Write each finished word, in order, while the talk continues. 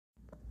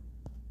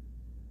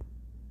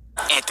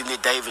Anthony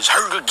Davis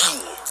hurt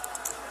again.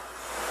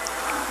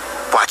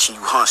 Watching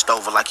you hunched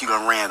over like you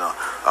done ran a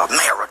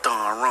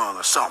marathon run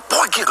or something.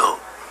 Boy, get up.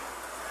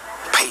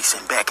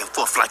 Pacing back and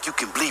forth like you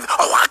can believe it.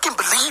 Oh, I can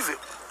believe it.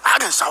 I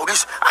done saw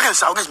this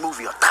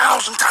movie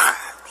 1,000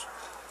 times.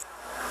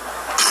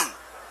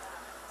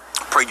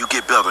 Pray you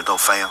get better though,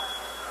 fam.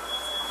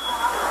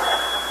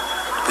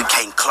 We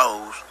can't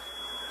close.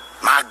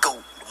 My GOAT,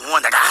 the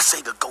one that I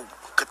say the GOAT,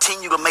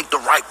 continue to make the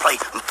right play.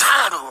 I'm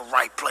tired of the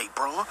right play,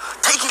 bro.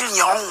 Take it in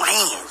your own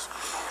hands.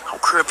 I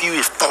don't care if you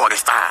is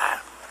 45.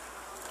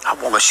 I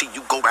want to see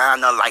you go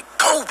down there like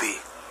Kobe.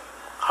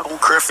 I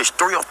don't care if it's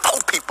 3 or 4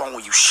 people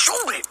on you.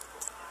 Shoot it.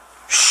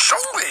 Shoot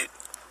it.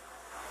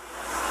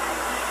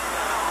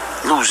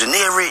 Losing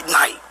every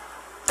night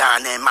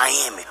down there in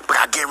Miami. But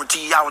I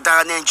guarantee y'all was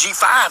down there in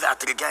G5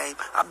 after the game.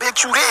 I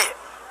bet you that.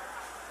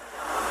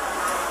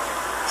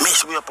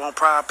 Mess me up on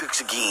prior picks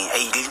again,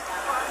 AD.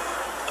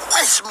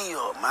 Mess me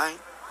up, man.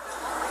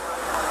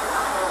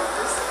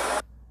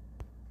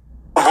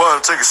 Boy,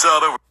 take a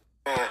shot over,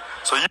 man.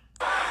 So you...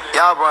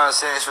 Y'all Brian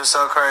says was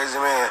so crazy,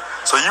 man.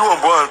 So you want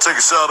Brian to take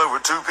a shot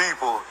over 2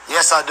 people?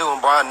 Yes, I do,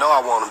 and Brian know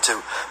I want him to.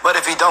 But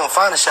if he don't,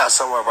 find a shot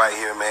somewhere right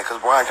here, man, because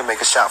Brian can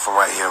make a shot from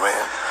right here,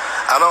 man.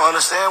 I don't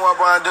understand why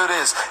Brian do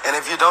this. And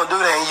if you don't do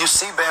that and you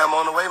see Bam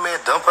on the way, man,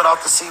 dump it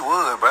off the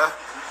Seawood, bro.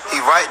 He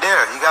right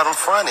there. You got him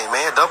fronted,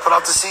 man. Dump it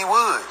off the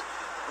Seawood.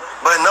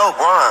 But no,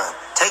 Brian,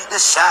 take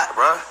this shot,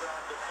 bro.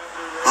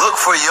 Look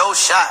for your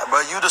shot,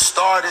 bro. You the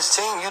star of this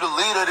team. You the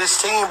leader of this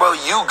team, bro.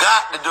 You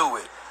got to do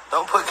it.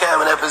 Don't put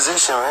Cam in that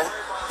position, man.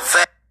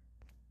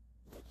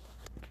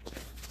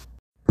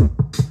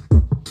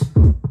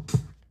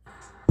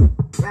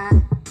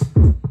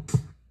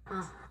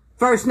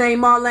 First name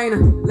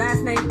Marlena,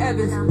 last name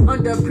Evans.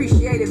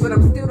 Underappreciated, but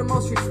I'm still the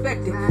most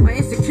respected. My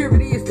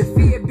insecurity is the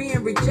fear of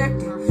being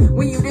rejected.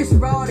 When you this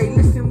raw, they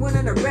listen with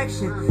an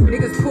erection.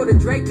 Niggas pull the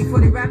Drake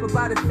before they rap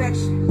about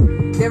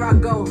affection. There I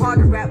go, hard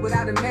to rap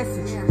without a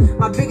message.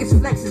 My biggest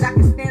flex is I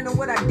can stand on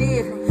what I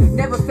did.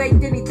 Never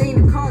faked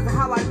anything the cause of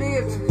how I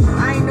lived.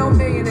 I ain't no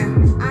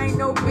millionaire, I ain't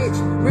no bitch.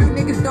 Real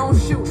niggas don't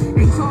shoot,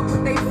 they talk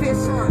with they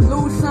fists.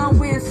 Lose some,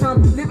 win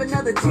some, live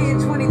another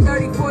 10, 20,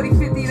 30, 40,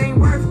 50. It ain't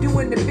worth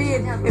doing the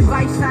bid.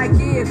 Advice I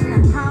give,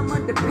 how I'm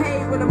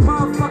underpaid with a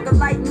motherfucker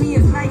like me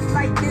is nice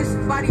like this.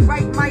 Body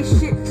right my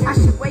shit, I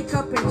should wake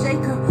up and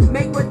Jacob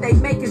make what they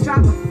make and drop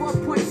a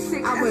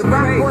 4.6. I went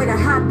rock boy to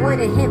hot boy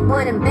to hit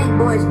boy to big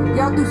boys.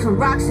 Y'all threw some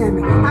rocks at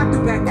me, I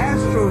threw back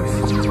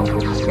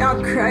Astros.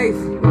 Y'all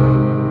crazy.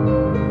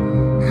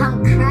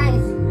 I'm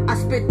crazy. I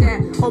spit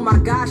that, oh my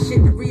god shit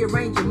to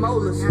rearrange your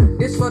molars.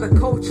 This for the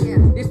culture,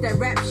 this that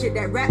rap shit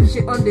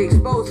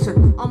underexposed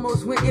to.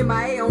 Almost went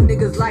MIA on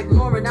niggas like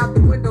Lauren, out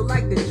the window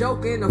like the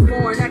Joker in a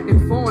foreign,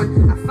 acting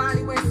foreign. I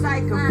finally went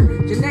psycho,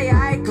 Janaea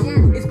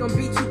Eichel. It's gonna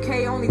be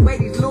 2K, only way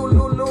these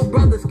little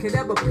brothers could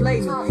ever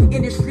play me.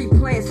 Industry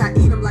plants, I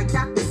eat them like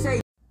Dr. Say.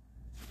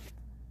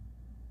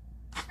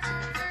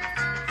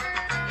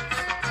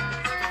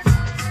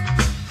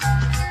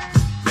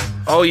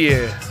 Oh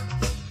yeah.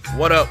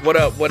 What up, what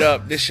up, what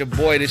up? This your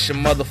boy, this your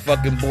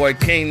motherfucking boy,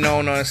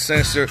 Kingknown,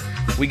 Uncensored.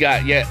 We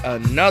got yet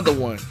another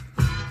one.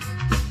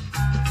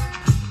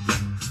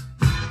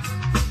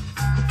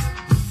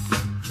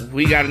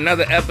 We got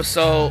another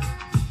episode.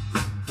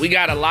 We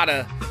got a lot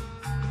of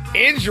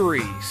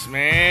injuries,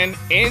 man.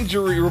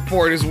 Injury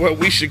report is what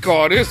we should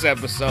call this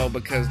episode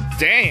because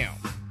damn,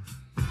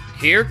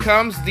 here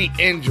comes the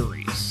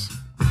injuries.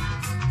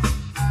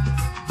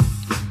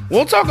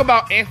 We'll talk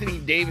about Anthony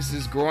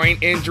Davis's groin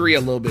injury a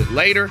little bit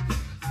later.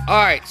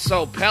 Alright,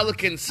 so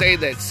Pelicans say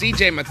that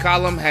CJ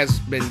McCollum has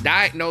been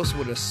diagnosed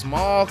with a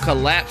small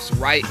collapsed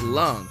right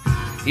lung.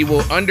 He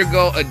will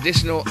undergo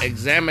additional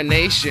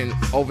examination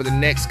over the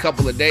next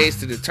couple of days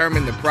to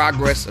determine the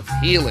progress of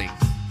healing.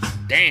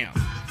 Damn.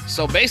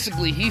 So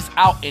basically, he's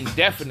out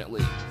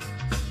indefinitely.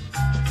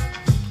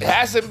 It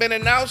hasn't been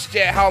announced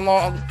yet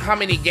how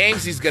many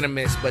games he's going to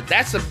miss, but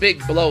that's a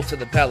big blow to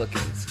the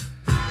Pelicans.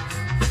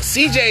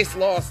 CJ's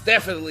loss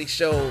definitely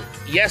showed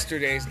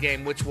yesterday's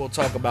game, which we'll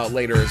talk about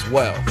later as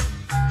well.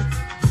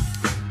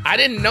 I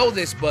didn't know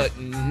this, but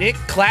Nick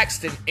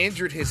Claxton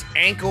injured his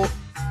ankle.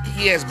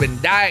 He has been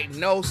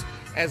diagnosed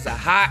as a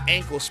high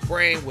ankle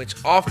sprain, which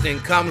often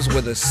comes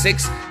with a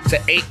 6 to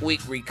 8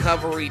 week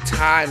recovery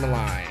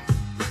timeline.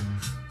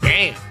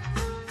 Damn,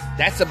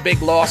 that's a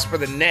big loss for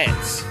the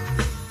Nets.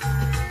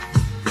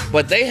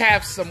 But they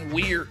have some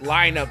weird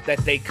lineup that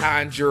they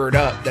conjured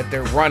up that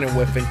they're running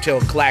with until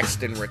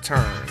Claxton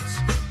returns.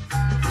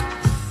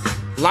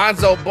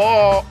 Lonzo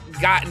Ball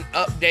got an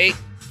update.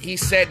 He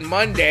said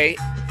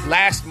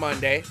last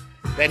Monday,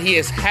 that he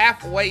is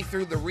halfway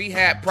through the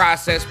rehab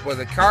process for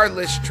the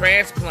cartilage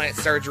transplant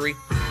surgery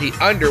he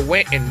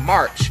underwent in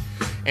March,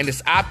 and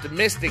is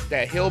optimistic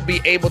that he'll be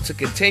able to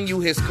continue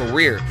his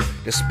career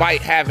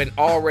despite having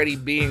already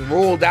being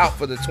ruled out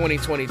for the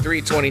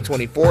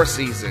 2023-2024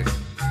 season.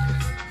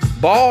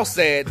 Ball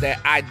said that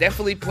I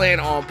definitely plan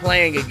on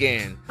playing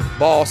again.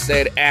 Ball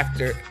said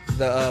after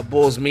the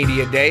Bulls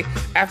media day.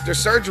 After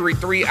surgery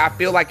 3, I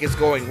feel like it's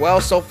going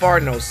well so far,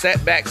 no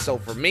setbacks. So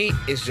for me,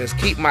 it's just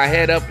keep my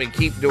head up and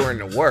keep doing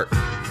the work.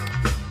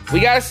 We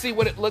got to see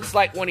what it looks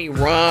like when he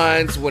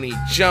runs, when he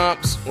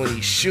jumps, when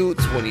he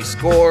shoots, when he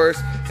scores,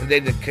 and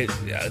then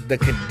the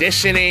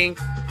conditioning.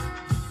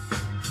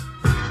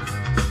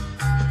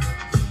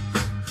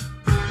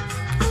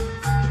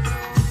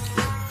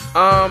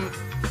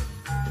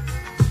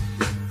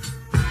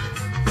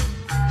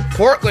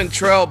 Portland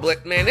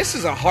Trailblazers, man, this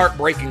is a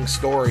heartbreaking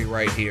story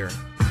right here.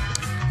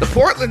 The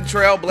Portland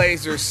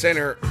Trailblazers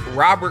center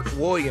Robert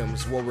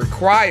Williams will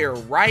require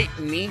right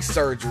knee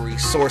surgery,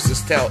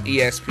 sources tell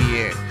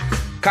ESPN.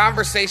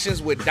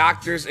 Conversations with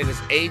doctors and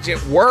his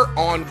agent were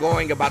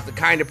ongoing about the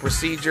kind of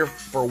procedure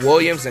for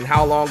Williams and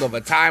how long of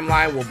a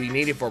timeline will be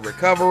needed for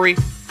recovery.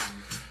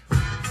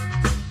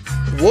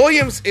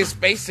 Williams is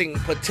facing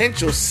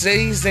potential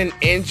season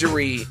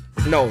injury.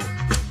 No,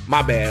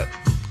 my bad.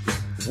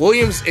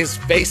 Williams is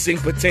facing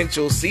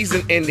potential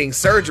season-ending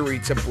surgery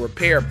to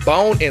repair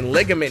bone and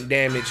ligament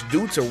damage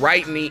due to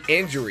right knee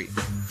injury.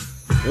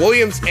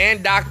 Williams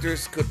and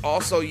doctors could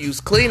also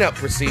use cleanup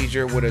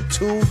procedure with a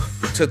 2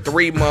 to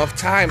 3 month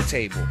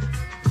timetable.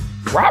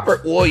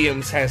 Robert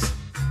Williams has,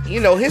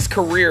 his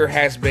career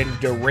has been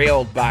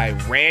derailed by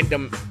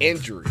random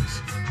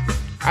injuries.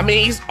 I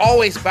mean, he's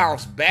always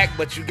bounced back,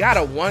 but you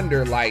gotta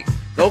wonder, like,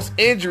 those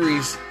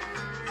injuries,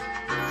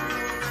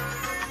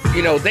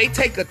 they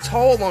take a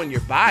toll on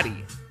your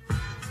body.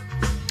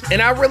 And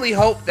I really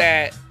hope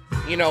that,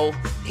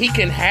 he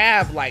can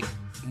have, like,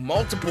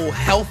 multiple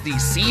healthy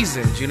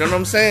seasons. You know what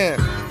I'm saying?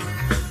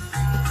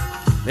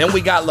 Then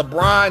we got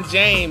LeBron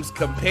James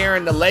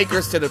comparing the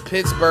Lakers to the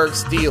Pittsburgh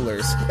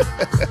Steelers.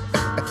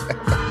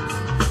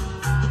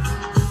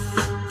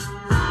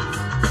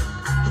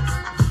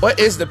 What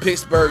is the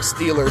Pittsburgh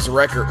Steelers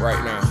record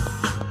right now?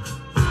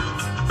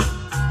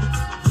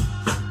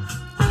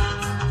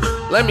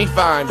 Let me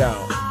find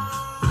out.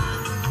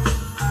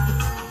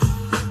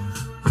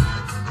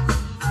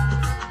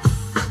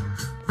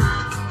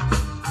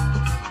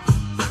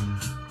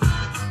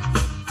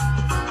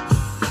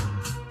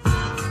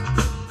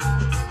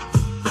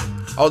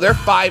 Oh, they're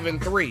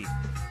 5-3.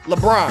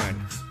 LeBron,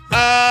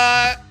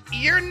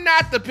 you're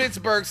not the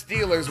Pittsburgh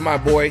Steelers, my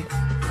boy.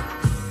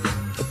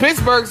 The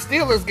Pittsburgh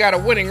Steelers got a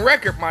winning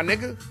record, my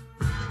nigga.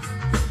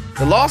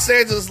 The Los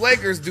Angeles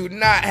Lakers do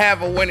not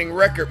have a winning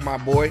record, my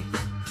boy.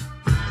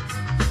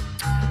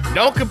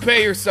 Don't compare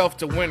yourself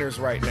to winners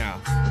right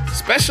now,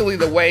 especially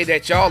the way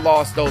that y'all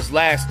lost those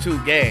last 2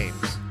 games.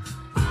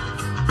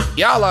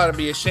 Y'all ought to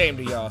be ashamed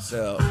of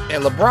yourselves.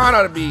 And LeBron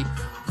ought to be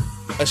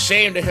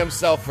ashamed of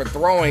himself for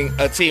throwing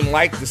a team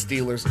like the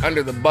Steelers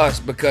under the bus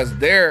because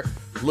they're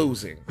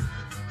losing.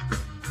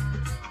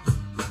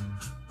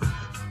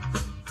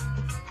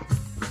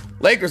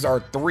 Lakers are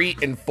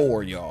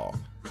 3-4, y'all.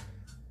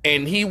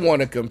 And he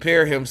want to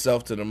compare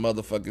himself to the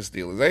motherfucking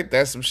Steelers. Ain't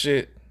that some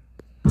shit?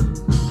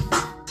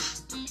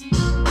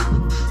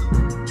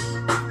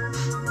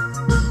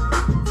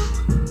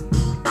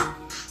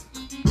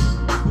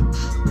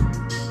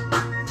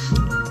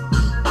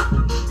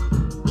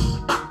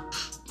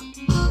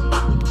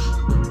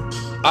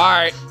 All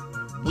right,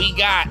 we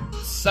got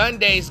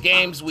Sunday's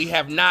games we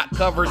have not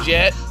covered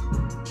yet.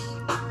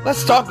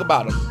 Let's talk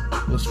about them.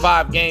 It was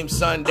 5-game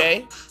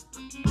Sunday.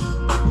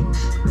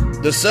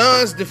 The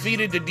Suns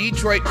defeated the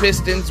Detroit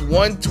Pistons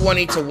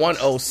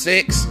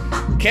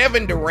 120-106.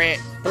 Kevin Durant,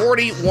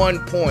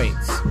 41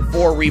 points,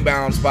 4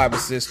 rebounds, 5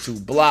 assists, 2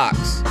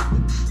 blocks.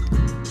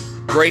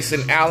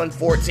 Grayson Allen,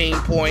 14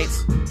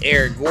 points.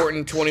 Eric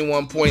Gordon,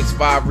 21 points,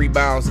 5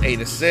 rebounds,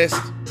 8 assists.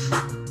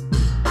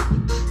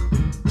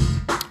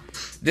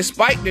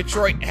 Despite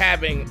Detroit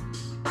having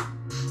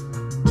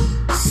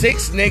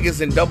 6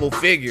 niggas in double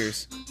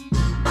figures,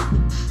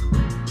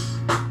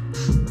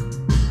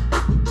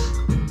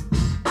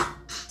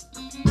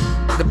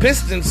 the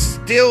Pistons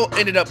still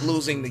ended up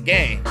losing the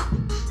game.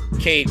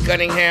 Cade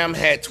Cunningham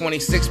had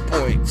 26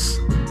 points.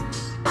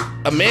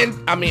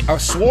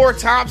 Swore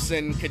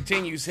Thompson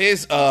continues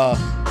his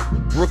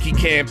rookie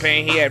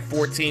campaign. He had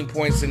 14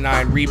 points and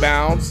 9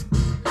 rebounds.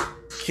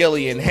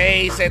 Killian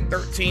Hayes had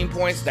 13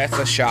 points. That's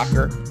a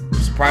shocker.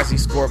 Surprised he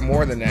scored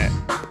more than that.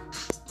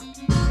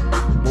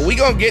 But we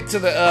gonna get to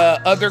the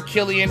other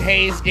Killian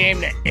Hayes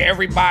game that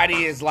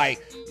everybody is like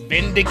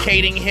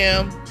vindicating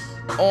him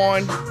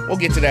on. We'll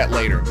get to that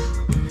later.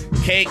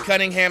 Cade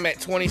Cunningham at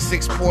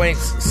 26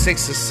 points,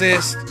 6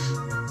 assists.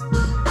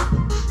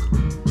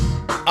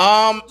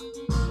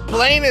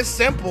 Plain and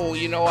simple,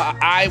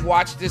 I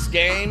watched this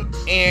game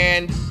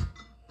and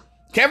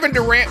Kevin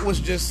Durant was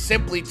just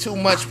simply too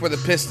much for the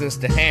Pistons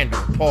to handle.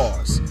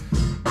 Pause.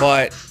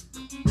 But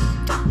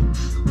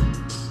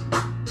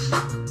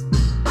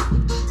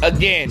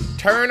again,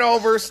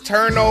 turnovers.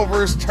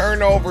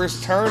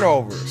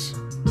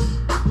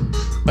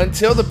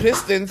 Until the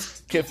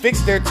Pistons can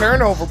fix their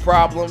turnover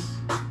problem,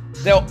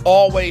 they'll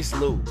always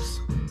lose.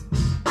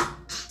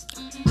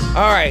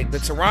 All right, the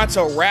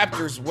Toronto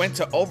Raptors went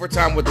to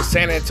overtime with the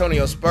San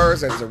Antonio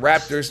Spurs as the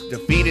Raptors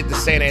defeated the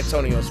San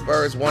Antonio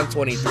Spurs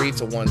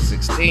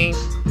 123-116.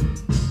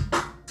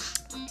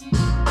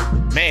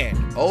 Man,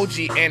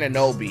 OG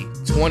Anunoby,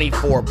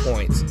 24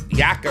 points.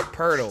 Jakob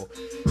Poeltl,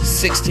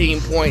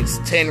 16 points,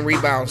 10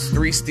 rebounds,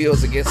 3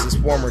 steals against his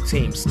former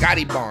team.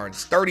 Scotty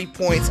Barnes, 30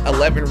 points,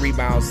 11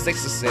 rebounds,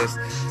 6 assists.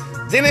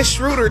 Dennis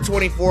Schroeder,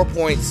 24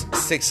 points,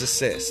 6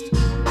 assists.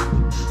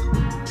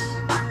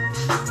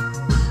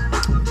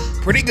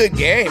 Pretty good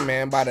game,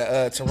 man, by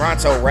the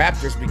Toronto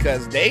Raptors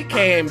because they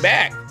came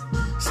back.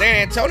 San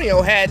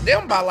Antonio had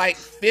them by like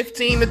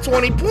 15 to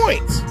 20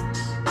 points.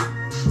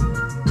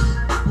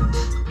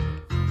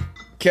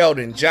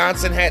 Keldon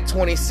Johnson had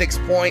 26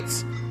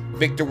 points.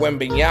 Victor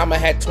Wembanyama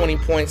had 20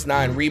 points,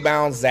 9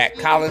 rebounds. Zach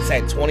Collins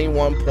had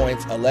 21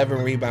 points,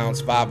 11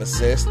 rebounds, 5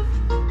 assists.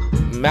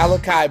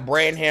 Malachi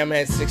Branham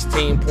had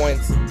 16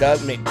 points. Doug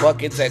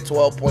McBuckets had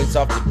 12 points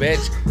off the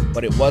bench,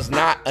 but it was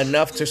not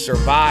enough to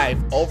survive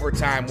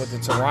overtime with the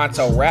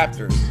Toronto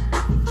Raptors.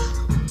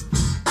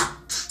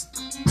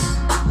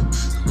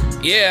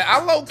 Yeah,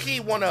 I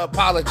low-key want to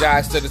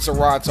apologize to the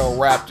Toronto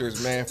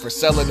Raptors, man, for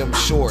selling them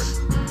short.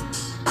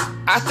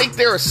 I think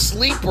they're a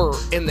sleeper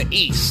in the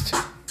East,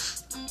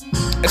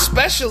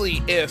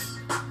 especially if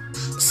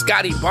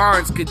Scotty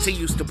Barnes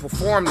continues to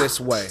perform this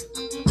way.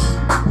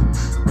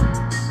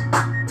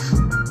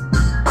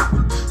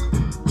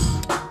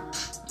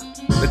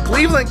 The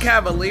Cleveland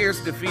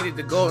Cavaliers defeated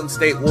the Golden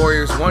State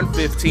Warriors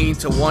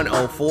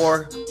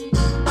 115-104.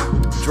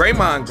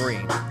 Draymond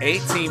Green,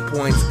 18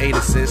 points, 8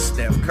 assists.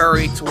 Steph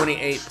Curry,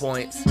 28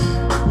 points.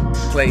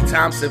 Klay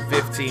Thompson,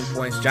 15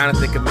 points.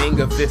 Jonathan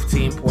Kuminga,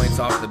 15 points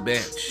off the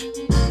bench.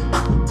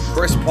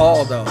 Chris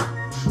Paul, though,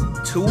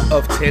 2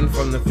 of 10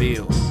 from the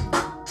field.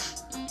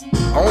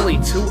 Only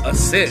 2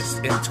 assists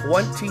in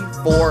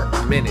 24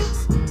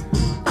 minutes.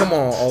 Come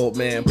on, old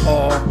man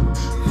Paul.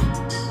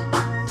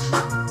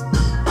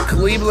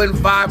 Cleveland,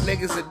 5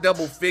 niggas at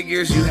double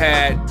figures. You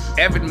had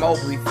Evan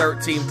Mobley,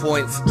 13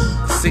 points,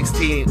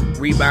 16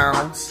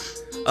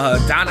 rebounds.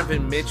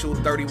 Donovan Mitchell,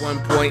 31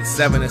 points,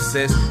 7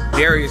 assists.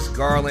 Darius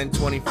Garland,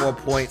 24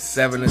 points,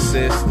 7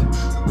 assists.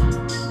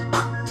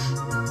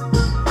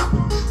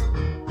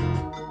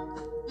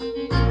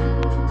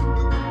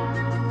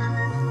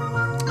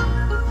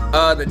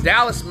 The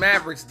Dallas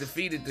Mavericks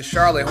defeated the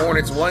Charlotte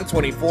Hornets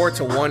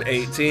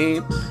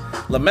 124-118.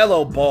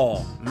 LaMelo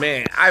Ball,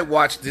 man, I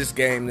watched this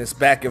game, this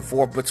back and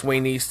forth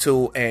between these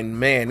two, and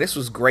man, this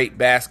was great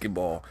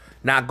basketball.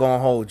 Not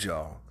gonna hold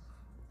y'all.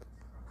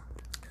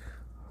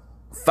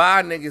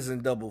 5 niggas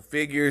in double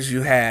figures.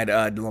 You had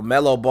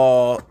LaMelo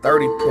Ball,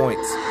 30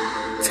 points,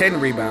 10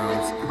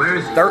 rebounds,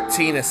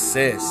 13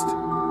 assists.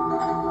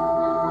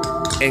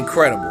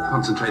 Incredible.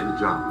 Concentrate in the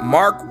job.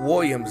 Mark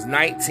Williams,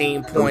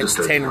 19 points,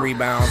 10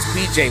 rebounds.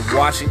 PJ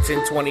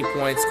Washington, 20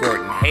 points.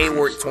 Gordon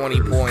Hayward,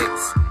 20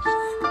 points.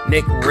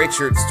 Nick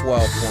Richards,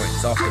 12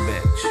 points off the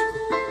bench.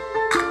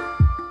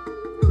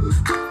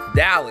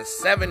 Dallas,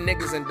 7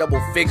 niggas in double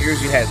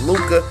figures. You had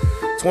Luka,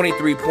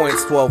 23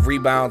 points, 12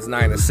 rebounds,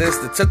 9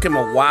 assists. It took him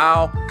a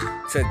while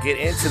to get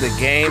into the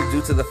game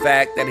due to the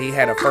fact that he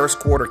had a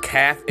first quarter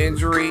calf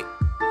injury.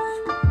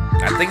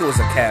 I think it was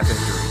a calf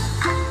injury.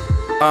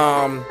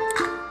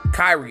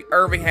 Kyrie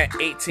Irving had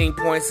 18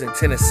 points and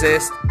 10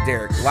 assists.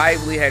 Derek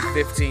Lively had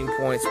 15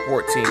 points,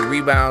 14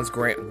 rebounds.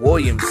 Grant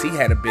Williams, he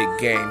had a big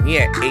game. He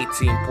had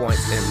 18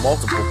 points and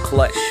multiple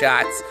clutch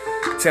shots.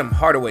 Tim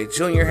Hardaway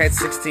Jr. had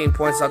 16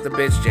 points off the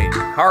bench.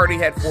 Jaden Hardy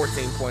had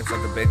 14 points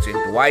off the bench.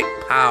 And Dwight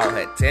Powell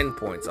had 10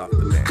 points off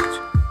the bench.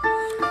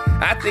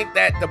 I think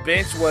that the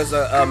bench was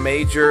a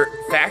major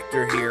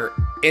factor here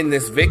in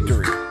this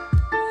victory.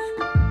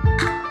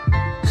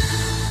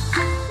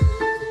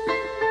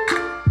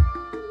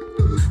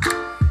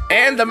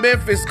 And the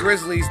Memphis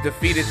Grizzlies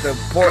defeated the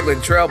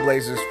Portland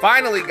Trailblazers.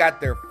 Finally got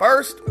their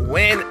first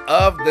win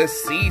of the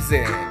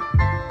season.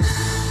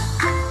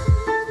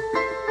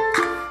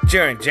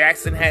 Jaren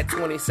Jackson had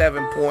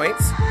 27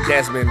 points.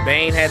 Desmond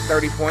Bane had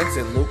 30 points.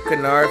 And Luke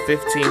Kennard,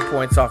 15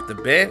 points off the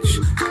bench.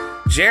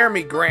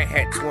 Jeremy Grant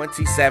had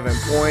 27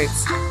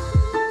 points.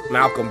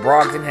 Malcolm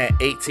Brogdon had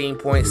 18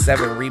 points,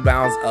 7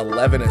 rebounds,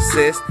 11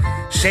 assists.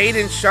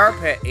 Shaedon Sharpe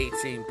had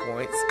 18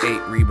 points,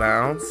 8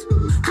 rebounds.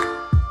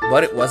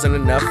 But it wasn't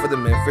enough for the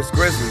Memphis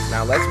Grizzlies.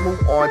 Now let's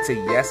move on to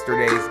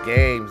yesterday's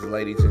games,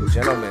 ladies and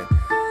gentlemen.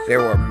 There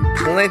were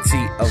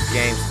plenty of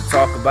games to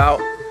talk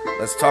about.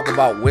 Let's talk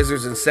about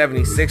Wizards and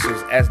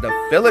 76ers as the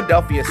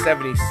Philadelphia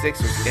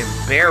 76ers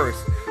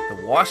embarrassed the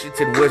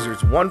Washington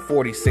Wizards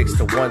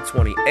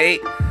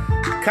 146-128.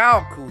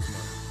 Kyle Kuzma,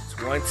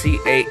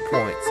 28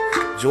 points.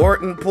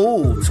 Jordan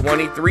Poole,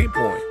 23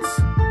 points.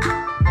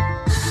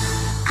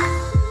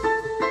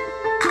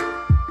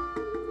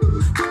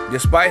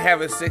 Despite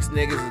having 6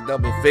 niggas in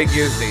double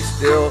figures, they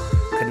still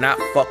could not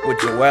fuck with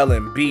Joel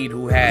Embiid,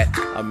 who had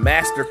a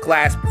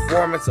masterclass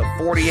performance of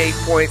 48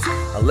 points,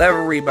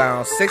 11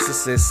 rebounds, 6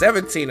 assists,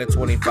 17 of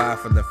 25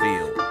 from the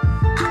field.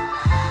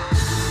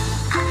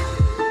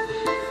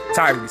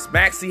 Tyrese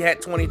Maxey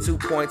had 22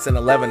 points and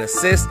 11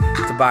 assists.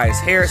 Tobias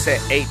Harris had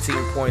 18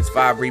 points,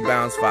 5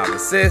 rebounds, 5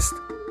 assists.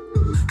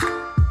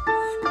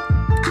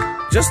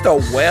 Just a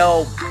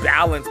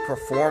well-balanced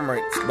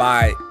performance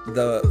by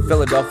the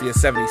Philadelphia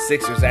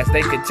 76ers as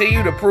they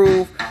continue to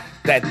prove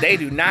that they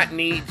do not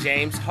need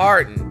James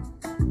Harden.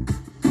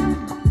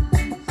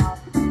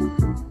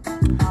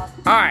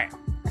 All right.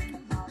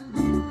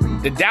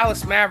 The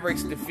Dallas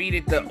Mavericks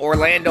defeated the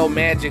Orlando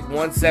Magic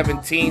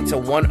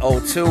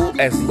 117-102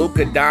 as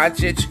Luka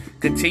Doncic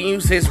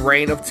continues his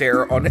reign of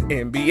terror on the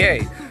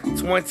NBA.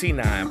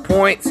 29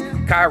 points.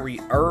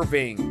 Kyrie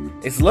Irving.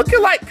 It's looking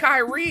like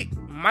Kyrie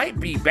might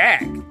be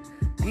back.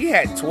 He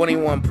had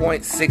 21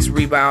 points, 6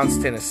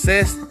 rebounds, 10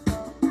 assists.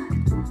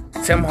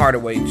 Tim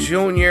Hardaway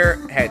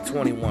Jr. had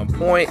 21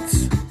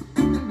 points.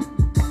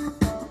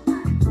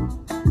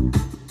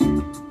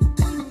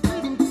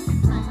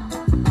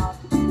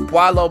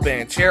 Paolo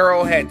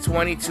Banchero had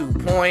 22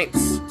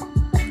 points.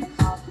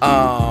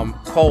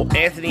 Cole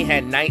Anthony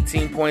had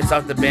 19 points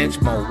off the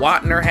bench. Mo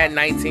Wagner had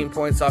 19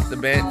 points off the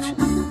bench.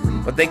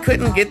 But they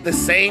couldn't get the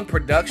same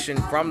production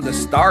from the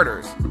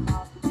starters.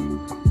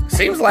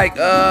 Seems like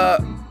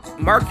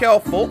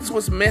Markelle Fultz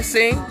was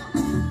missing.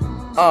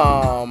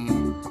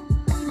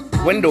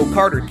 Wendell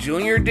Carter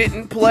Jr.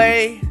 didn't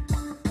play.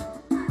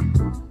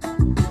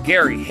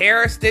 Gary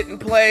Harris didn't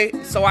play.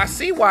 So I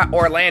see why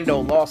Orlando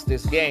lost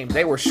this game.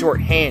 They were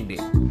shorthanded.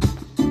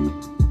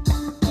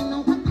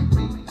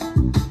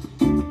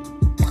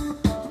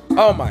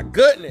 Oh my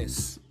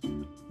goodness.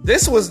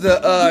 This was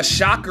the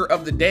shocker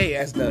of the day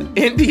as the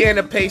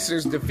Indiana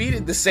Pacers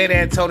defeated the San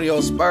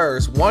Antonio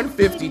Spurs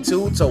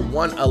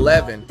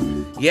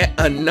 152-111. Yet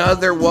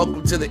another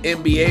welcome to the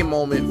NBA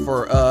moment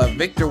for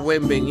Victor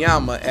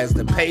Wembanyama as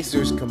the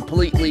Pacers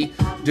completely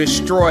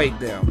destroyed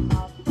them.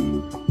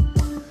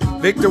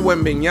 Victor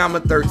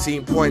Wembanyama,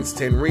 13 points,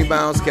 10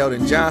 rebounds.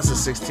 Keldon Johnson,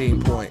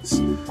 16 points.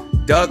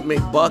 Doug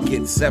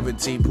McBucket,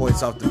 17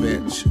 points off the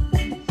bench.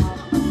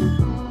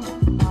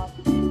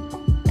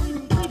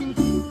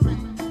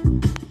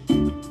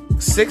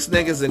 Six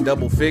niggas in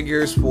double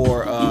figures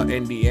for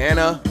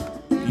Indiana.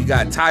 You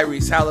got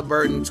Tyrese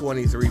Halliburton,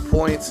 23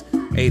 points,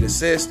 8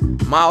 assists.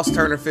 Miles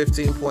Turner,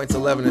 15 points,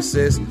 11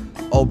 assists.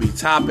 Obi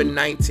Toppin,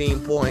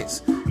 19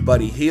 points.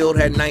 Buddy Hield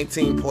had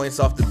 19 points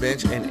off the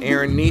bench. And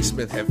Aaron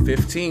Nesmith had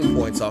 15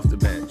 points off the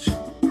bench.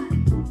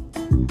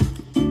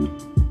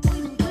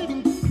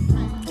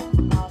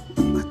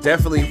 I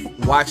definitely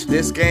watched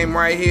this game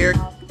right here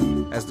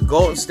as the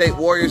Golden State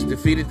Warriors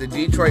defeated the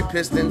Detroit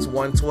Pistons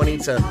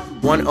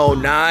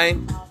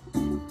 120-109.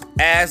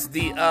 As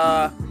the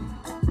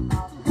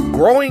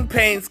growing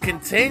pains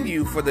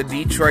continue for the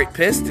Detroit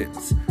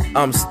Pistons.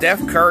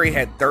 Steph Curry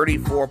had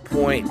 34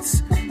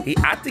 points.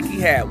 I think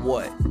he had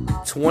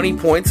 20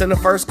 points in the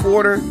first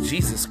quarter?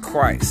 Jesus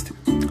Christ.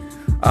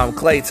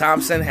 Klay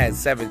Thompson had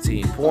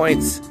 17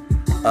 points.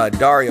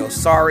 Dario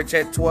Saric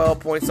had 12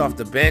 points off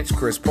the bench.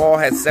 Chris Paul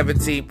had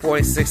 17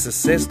 points, 6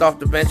 assists off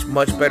the bench.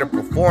 Much better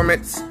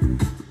performance.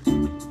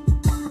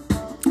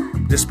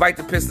 Despite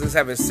the Pistons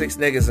having 6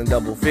 niggas in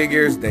double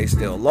figures, they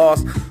still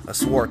lost.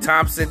 Swore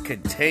Thompson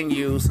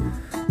continues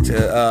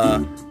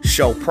to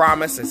show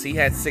promise as he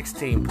had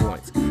 16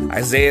 points.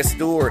 Isaiah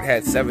Stewart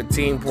had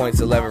 17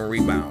 points, 11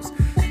 rebounds.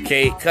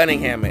 Cade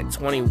Cunningham had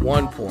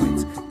 21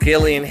 points.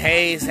 Killian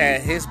Hayes had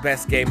his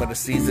best game of the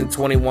season,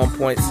 21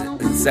 points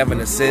and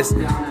 7 assists.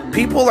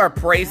 People are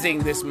praising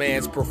this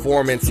man's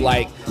performance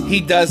like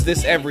he does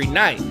this every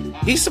night.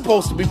 He's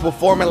supposed to be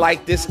performing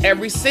like this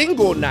every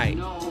single night.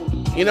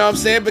 You know what I'm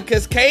saying?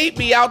 Because Cade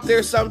be out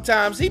there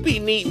sometimes, he be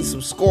needing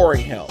some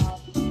scoring help.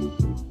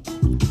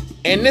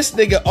 And this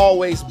nigga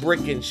always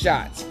bricking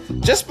shots.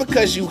 Just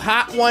because you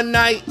hot one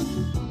night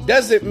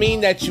doesn't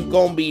mean that you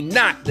gonna be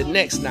not the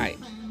next night.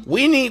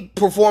 We need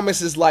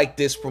performances like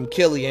this from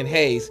Killian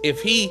Hayes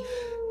if he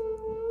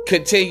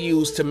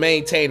continues to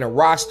maintain a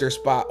roster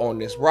spot on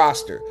this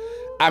roster.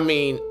 I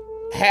mean,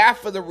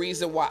 half of the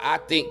reason why I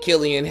think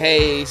Killian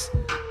Hayes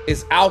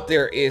is out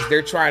there is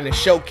they're trying to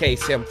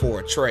showcase him for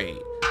a trade.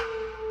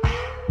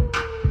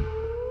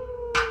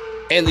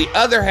 And the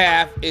other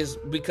half is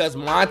because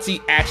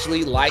Monty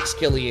actually likes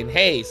Killian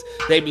Hayes.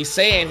 They be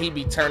saying he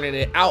be turning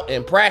it out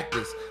in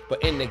practice,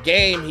 but in the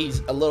game, he's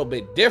a little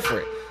bit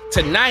different.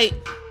 Tonight,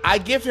 I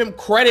give him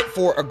credit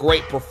for a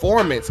great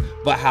performance,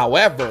 but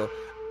however,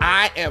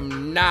 I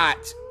am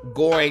not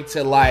going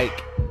to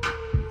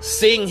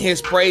sing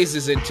his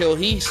praises until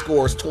he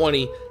scores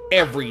 20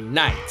 every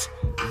night.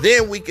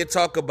 Then we could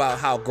talk about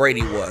how great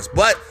he was.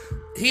 But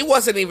he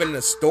wasn't even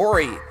the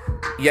story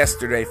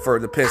yesterday for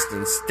the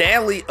Pistons.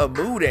 Stanley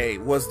Amude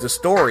was the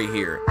story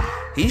here.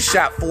 He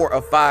shot 4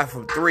 of 5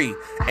 from 3,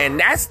 and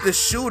that's the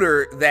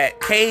shooter that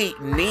Cade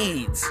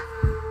needs.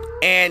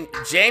 And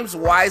James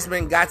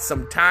Wiseman got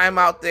some time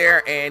out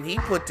there, and he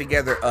put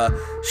together a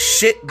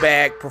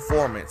shitbag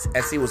performance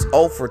as he was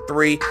 0 for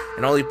 3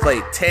 and only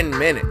played 10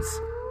 minutes.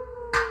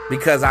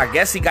 Because I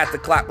guess he got the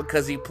clock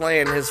because he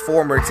playing his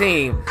former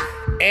team,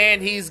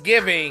 and he's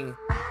giving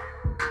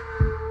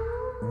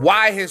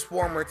why his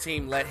former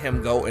team let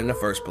him go in the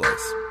first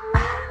place.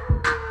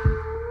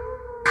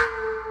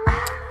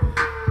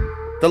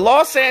 The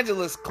Los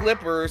Angeles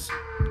Clippers,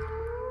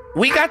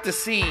 we got to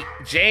see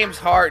James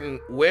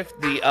Harden with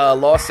the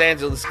Los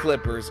Angeles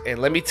Clippers, and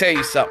let me tell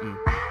you something.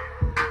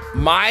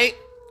 My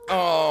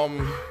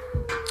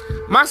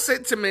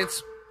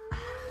sentiments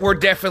were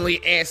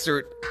definitely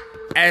answered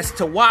as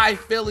to why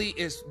Philly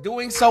is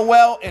doing so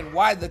well and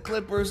why the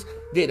Clippers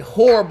did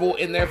horrible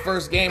in their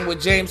first game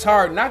with James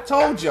Harden. I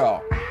told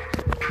y'all,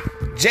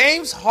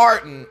 James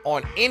Harden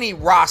on any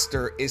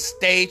roster is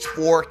stage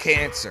 4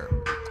 cancer.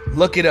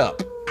 Look it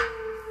up.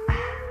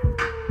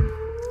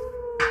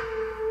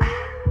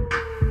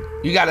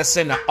 You got to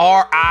send an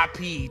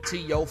RIP to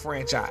your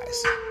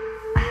franchise.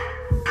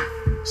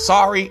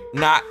 Sorry,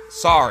 not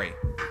sorry.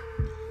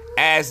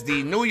 As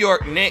the New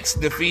York Knicks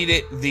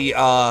defeated the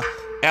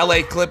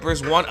LA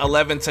Clippers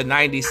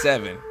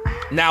 111-97.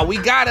 Now, we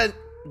got to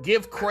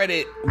give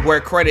credit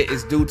where credit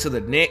is due to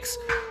the Knicks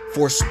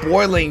for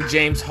spoiling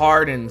James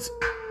Harden's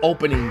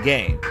opening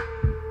game,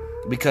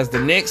 because the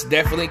Knicks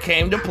definitely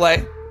came to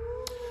play.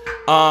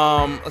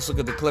 Let's look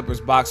at the Clippers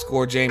box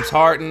score. James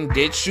Harden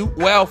did shoot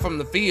well from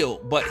the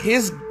field, but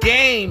his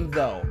game,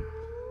 though,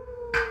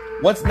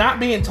 what's not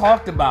being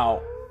talked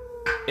about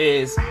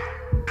is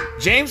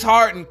James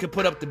Harden could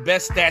put up the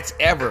best stats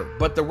ever,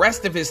 but the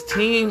rest of his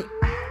team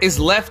is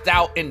left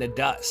out in the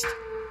dust.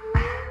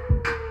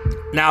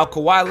 Now,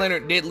 Kawhi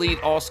Leonard did lead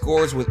all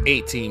scorers with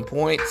 18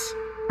 points.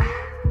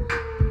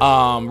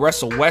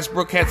 Russell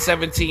Westbrook had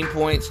 17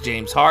 points.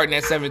 James Harden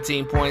had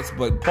 17 points,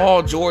 but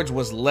Paul George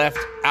was left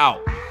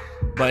out.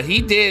 But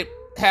he did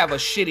have a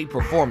shitty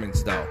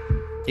performance, though.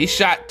 He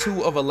shot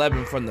 2 of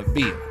 11 from the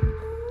field.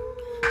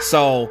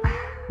 So,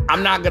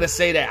 I'm not going to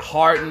say that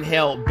Harden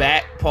held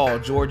back Paul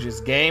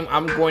George's game.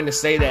 I'm going to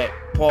say that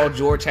Paul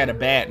George had a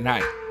bad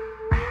night.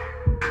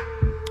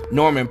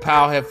 Norman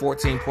Powell had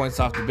 14 points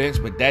off the bench,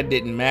 but that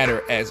didn't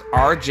matter as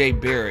RJ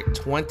Barrett,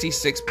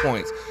 26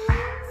 points.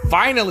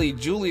 Finally,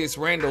 Julius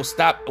Randle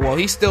stopped. Well,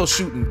 he's still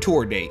shooting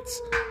tour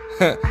dates.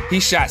 He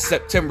shot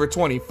September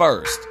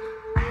 21st.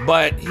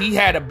 But he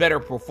had a better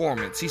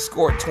performance. He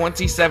scored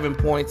 27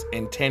 points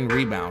and 10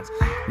 rebounds.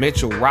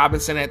 Mitchell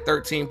Robinson had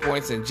 13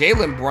 points, and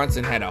Jalen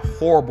Brunson had a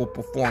horrible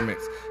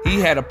performance.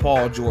 He had a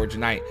Paul George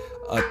night,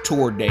 a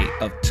tour date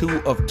of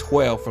 2 of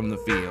 12 from the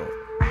field.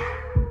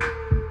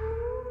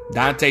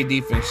 Dante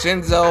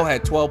DiVincenzo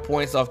had 12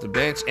 points off the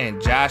bench,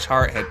 and Josh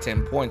Hart had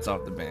 10 points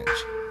off the bench.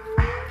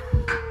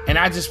 And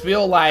I just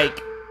feel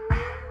like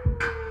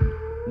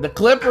the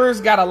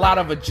Clippers got a lot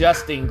of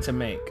adjusting to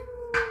make.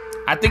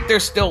 I think they're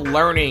still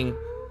learning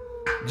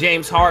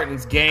James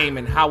Harden's game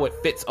and how it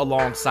fits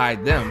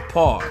alongside them.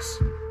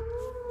 Pause.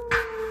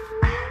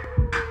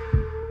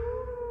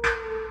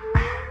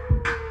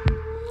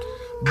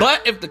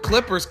 But if the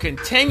Clippers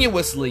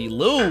continuously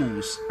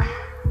lose,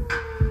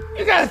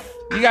 you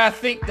gotta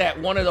think that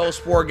one of those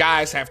 4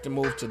 guys have to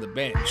move to the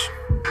bench.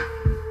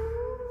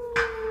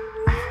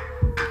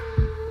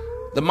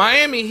 The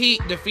Miami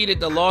Heat defeated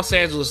the Los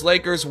Angeles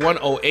Lakers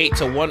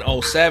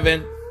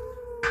 108-107.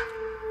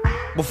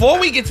 Before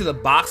we get to the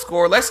box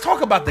score, let's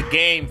talk about the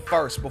game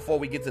first before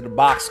we get to the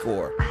box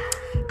score.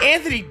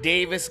 Anthony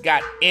Davis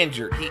got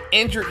injured. He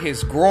injured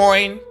his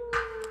groin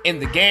in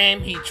the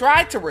game. He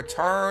tried to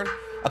return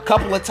a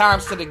couple of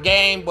times to the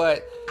game,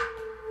 but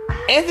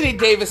Anthony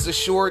Davis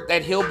assured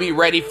that he'll be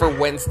ready for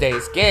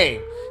Wednesday's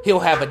game. He'll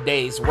have a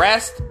day's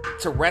rest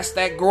to rest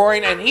that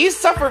groin, and he's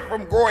suffered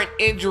from groin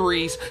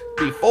injuries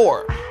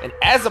before. And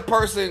as a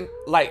person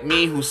like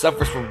me who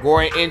suffers from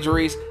groin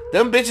injuries,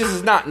 them bitches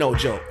is not no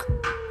joke.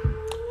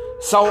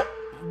 So,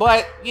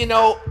 but,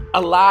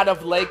 a lot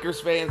of Lakers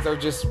fans are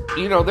just,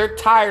 they're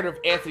tired of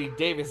Anthony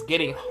Davis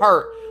getting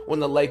hurt when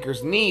the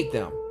Lakers need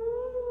them.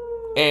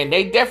 And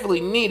they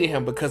definitely needed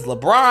him because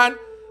LeBron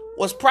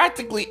was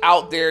practically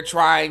out there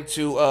trying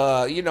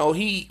to,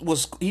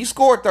 he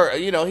scored 30,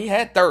 he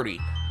had 30.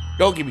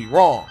 Don't get me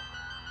wrong.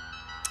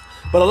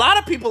 But a lot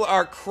of people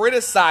are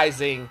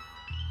criticizing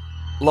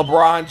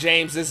LeBron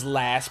James's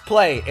last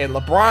play. And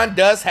LeBron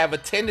does have a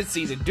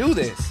tendency to do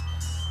this.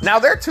 Now,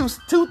 there are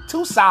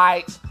two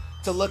sides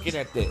to looking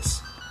at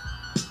this.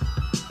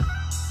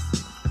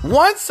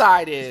 One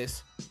side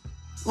is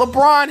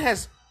LeBron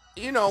has,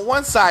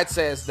 one side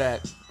says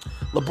that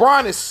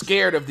LeBron is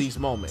scared of these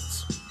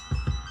moments.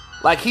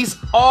 Like, he's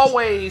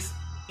always,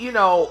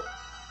 I'm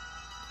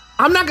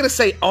not going to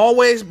say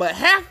always, but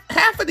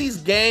half of these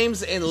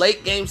games in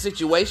late game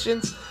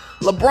situations,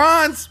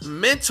 LeBron's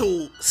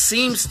mental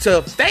seems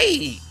to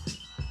fade.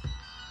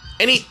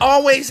 And he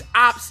always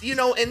opts,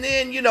 and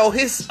then,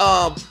 his,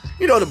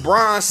 the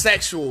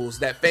bronzexuals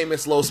that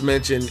Famous Los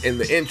mentioned in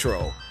the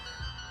intro.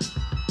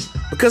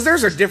 Because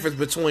there's a difference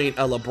between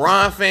a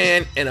LeBron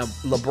fan and a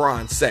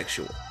LeBron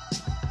sexual.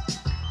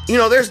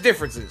 There's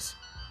differences.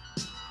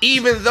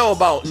 Even though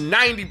about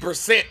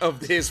 90%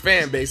 of his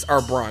fan base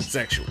are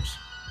bronzexuals.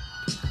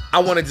 I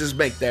want to just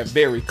make that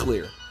very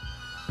clear.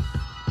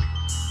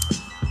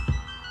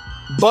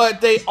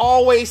 But they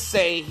always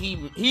say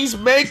he's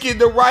making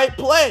the right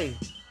play.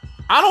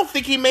 I don't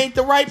think he made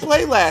the right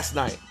play last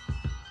night.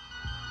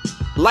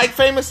 Like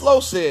Famous Low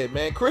said,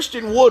 man,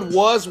 Christian Wood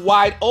was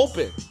wide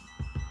open.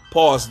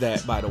 Pause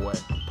that, by the way.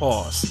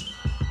 Pause.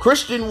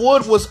 Christian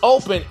Wood was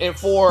open, and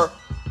for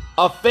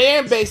a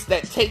fan base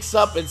that takes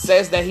up and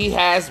says that he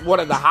has one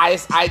of the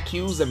highest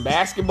IQs in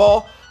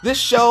basketball, this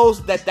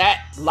shows that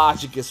that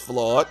logic is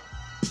flawed.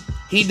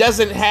 He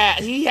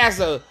has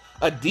a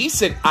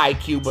decent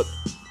IQ, but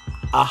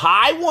a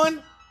high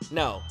one?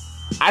 No.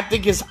 I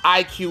think his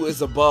IQ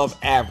is above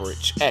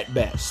average at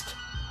best.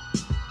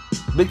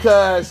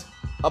 Because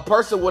a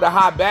person with a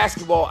high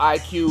basketball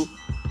IQ,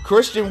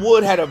 Christian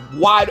Wood had a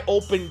wide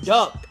open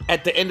dunk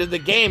at the end of the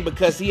game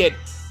because he had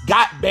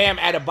got Bam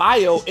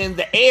Adebayo in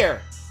the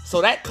air.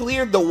 So that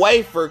cleared the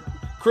way for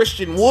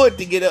Christian Wood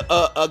to get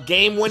a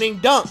game-winning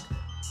dunk.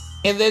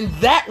 And then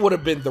that would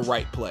have been the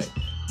right play.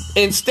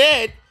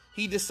 Instead,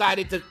 he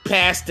decided to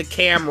pass to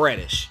Cam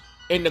Reddish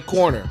in the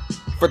corner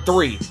for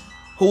three,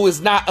 who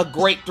is not a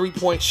great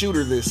three-point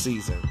shooter this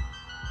season.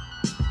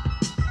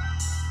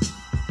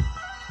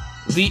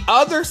 The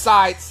other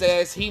side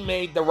says he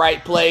made the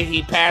right play.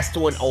 He passed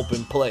to an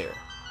open player.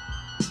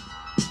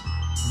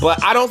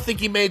 But I don't think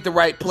he made the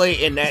right play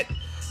in that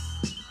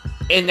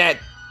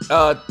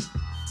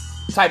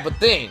type of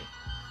thing.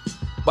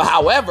 But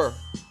however,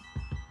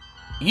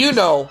 you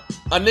know,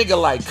 a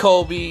nigga like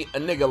Kobe, a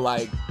nigga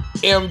like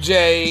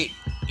MJ,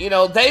 you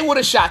know, they would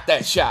have shot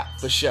that shot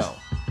for sure.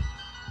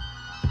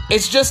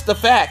 It's just the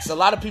facts. A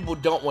lot of people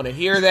don't want to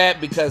hear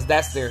that because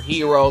that's their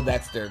hero,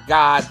 that's their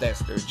God, that's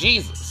their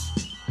Jesus.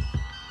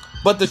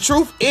 But the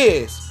truth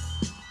is,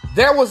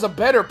 there was a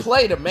better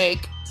play to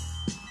make,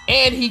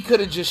 and he could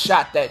have just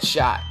shot that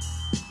shot.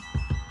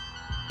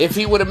 If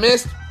he would have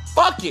missed,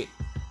 fuck it.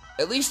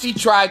 At least he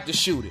tried to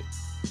shoot it.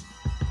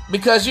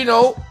 Because, you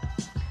know,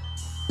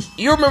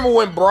 you remember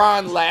when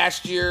Bron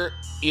last year,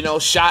 you know,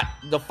 shot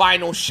the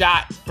final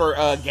shot for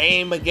a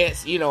game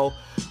against, you know,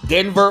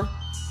 Denver?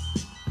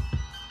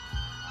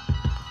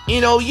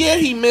 You know, yeah,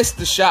 he missed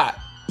the shot.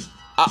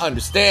 I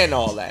understand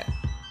all that.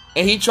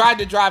 And he tried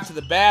to drive to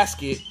the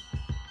basket,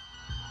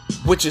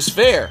 which is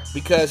fair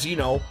because, you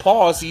know,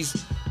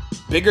 he's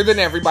bigger than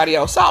everybody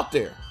else out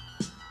there.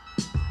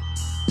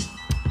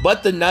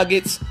 But the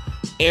Nuggets,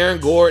 Aaron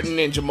Gordon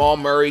and Jamal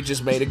Murray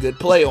just made a good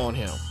play on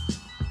him.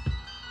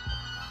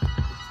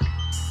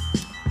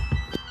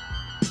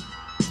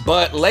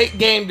 But late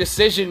game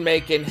decision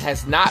making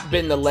has not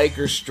been the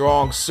Lakers'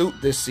 strong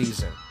suit this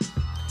season.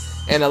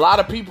 And a lot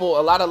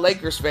of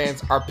Lakers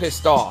fans are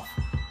pissed off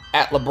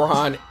at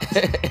LeBron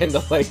and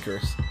the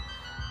Lakers.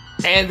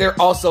 And they're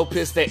also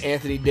pissed at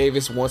Anthony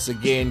Davis once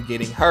again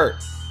getting hurt.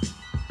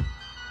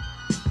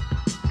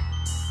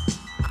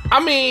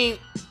 I mean,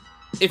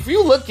 if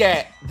you look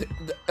at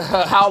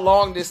how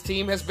long this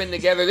team has been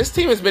together, this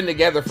team has been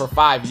together for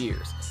 5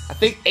 years. I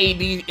think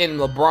AD and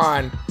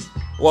LeBron,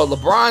 well,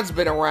 LeBron's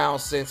been around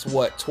since,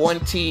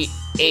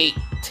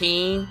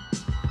 2018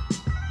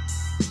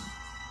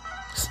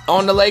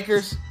 on the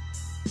Lakers?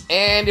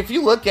 And if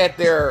you look at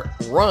their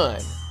run,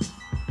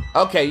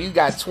 okay, you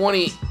got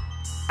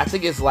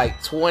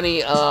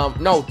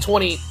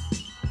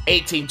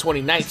 2018,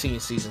 2019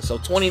 season. So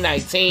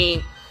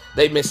 2019,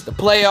 they missed the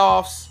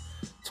playoffs.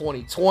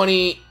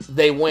 2020,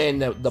 they win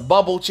the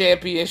bubble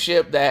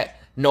championship that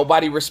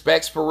nobody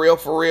respects for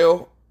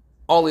real.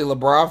 Only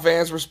LeBron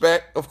fans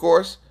respect, of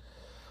course.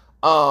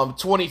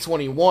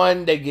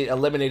 2021, they get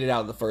eliminated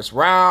out of the first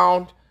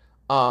round.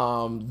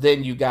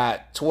 Then you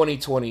got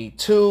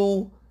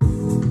 2022,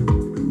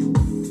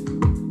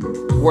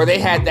 where they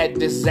had that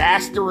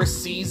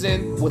disastrous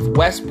season with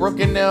Westbrook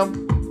and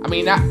them.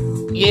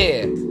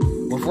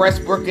 With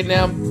Westbrook and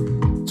them.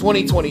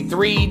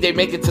 2023, they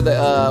make it to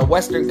the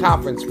Western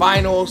Conference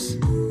Finals.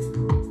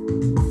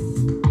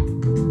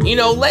 You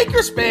know,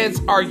 Lakers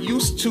fans are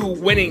used to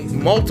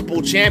winning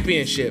multiple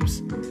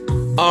championships,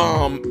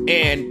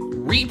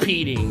 and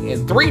repeating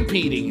and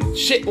three-peating and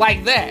shit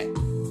like that.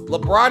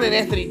 LeBron and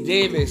Anthony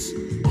Davis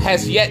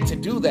has yet to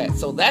do that.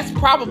 So that's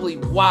probably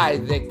why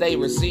they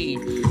receive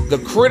the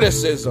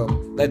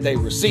criticism that they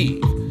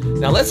receive.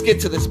 Now let's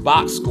get to this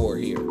box score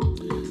here.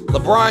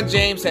 LeBron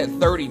James had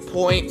 30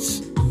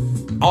 points.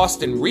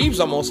 Austin Reeves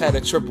almost had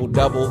a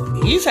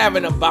triple-double. He's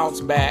having a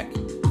bounce back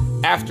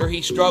after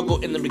he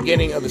struggled in the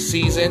beginning of the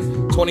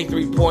season.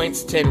 23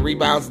 points, 10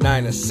 rebounds,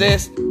 9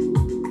 assists.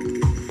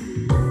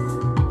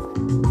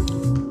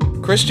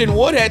 Christian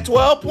Wood had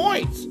 12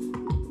 points.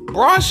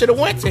 Bron should have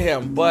went to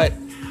him, but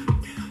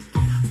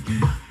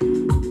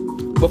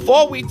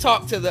before we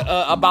talk to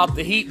about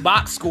the Heat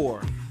box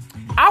score,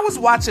 I was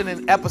watching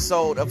an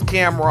episode of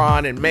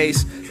Cameron and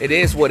Mace. It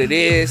is what it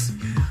is.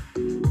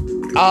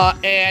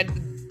 And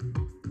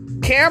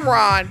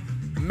Cameron,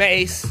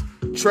 Mace,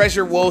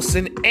 Treasure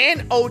Wilson,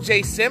 and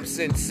O.J.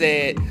 Simpson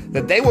said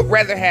that they would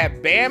rather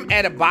have Bam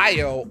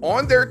Adebayo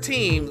on their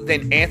team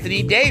than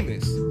Anthony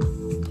Davis.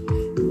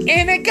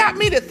 And it got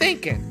me to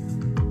thinking.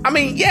 I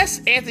mean,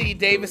 yes, Anthony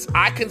Davis,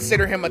 I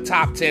consider him a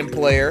top 10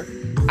 player.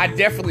 I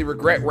definitely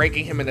regret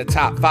ranking him in the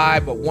top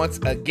 5, but once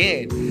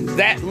again,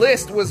 that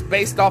list was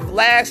based off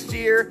last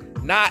year,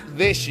 not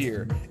this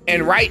year.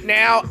 And right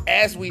now,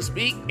 as we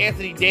speak,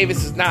 Anthony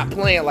Davis is not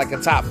playing like a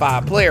top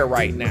 5 player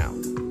right now.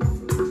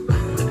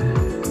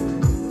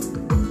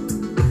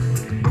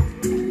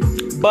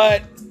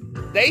 But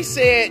they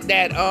said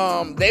that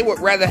they would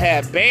rather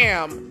have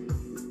Bam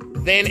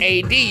than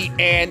AD.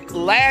 And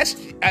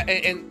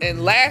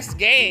in last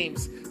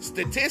game's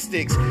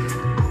statistics,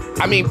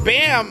 I mean,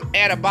 Bam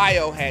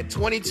Adebayo had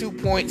 22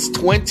 points,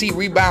 20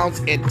 rebounds,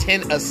 and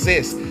 10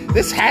 assists.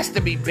 This has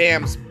to be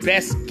Bam's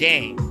best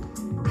game,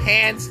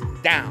 hands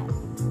down.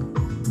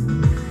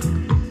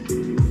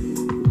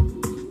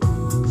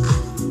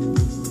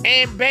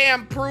 And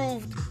Bam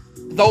proved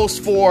those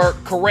four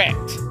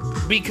correct,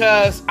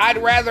 because I'd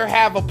rather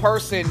have a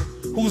person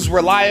who's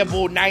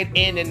reliable night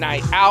in and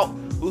night out,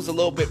 who's a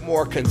little bit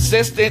more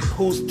consistent,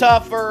 who's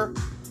tougher,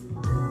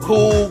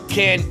 who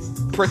can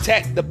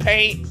protect the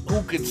paint,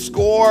 who can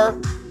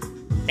score,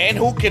 and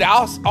who could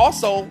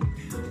also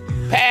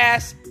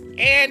pass,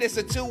 and it's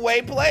a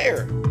two-way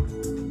player.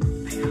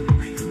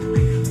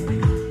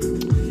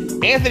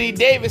 Anthony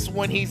Davis,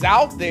 when he's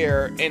out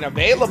there and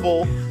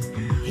available,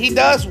 he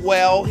does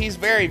well. He's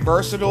very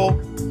versatile.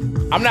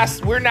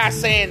 We're not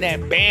saying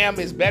that Bam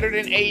is better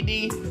than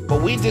AD,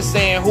 but we just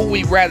saying who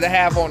we'd rather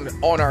have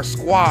on our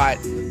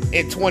squad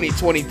in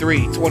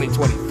 2023,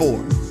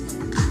 2024.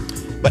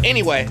 But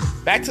anyway,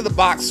 back to the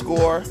box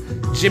score.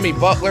 Jimmy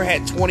Butler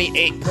had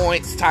 28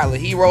 points. Tyler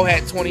Hero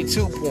had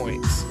 22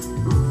 points.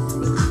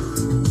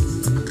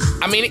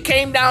 I mean, it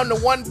came down to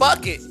one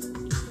bucket,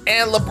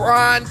 and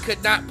LeBron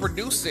could not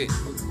produce it,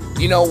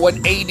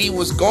 when AD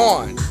was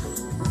gone.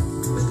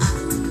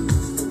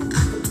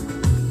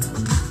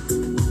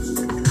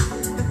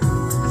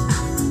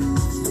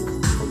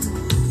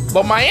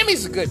 But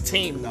Miami's a good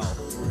team, though.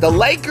 The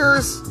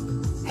Lakers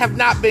have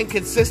not been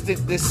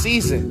consistent this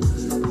season.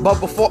 But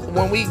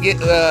when we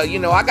get,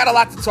 I got a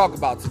lot to talk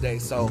about today.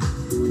 So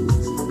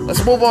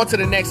let's move on to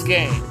the next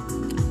game.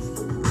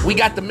 We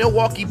got the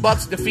Milwaukee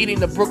Bucks defeating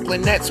the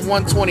Brooklyn Nets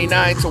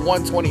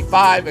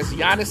 129-125 as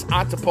Giannis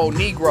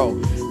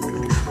Antetokounmpo,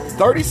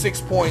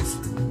 36 points,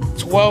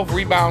 12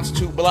 rebounds,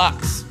 2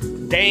 blocks.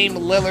 Dame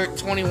Lillard,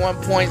 21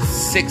 points,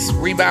 6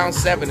 rebounds,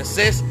 7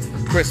 assists.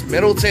 Chris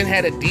Middleton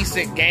had a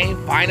decent game,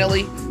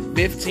 finally,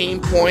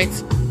 15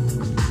 points.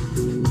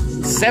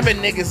 7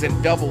 niggas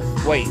in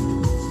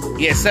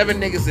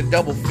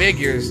double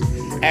figures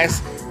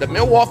as the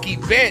Milwaukee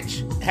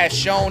bench has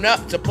shown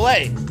up to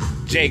play.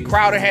 Jay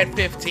Crowder had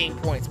 15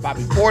 points.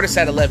 Bobby Portis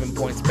had 11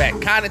 points. Pat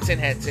Connaughton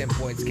had 10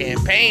 points.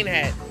 Cam Payne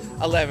had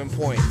 11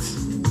 points.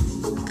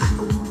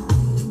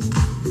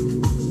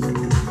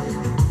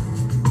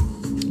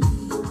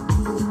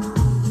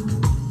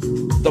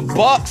 The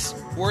Bucks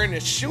were in a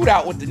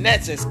shootout with the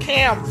Nets as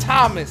Cam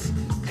Thomas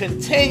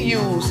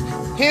continues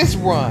his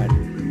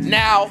run.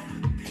 Now,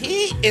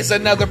 he is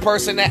another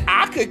person that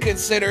I could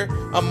consider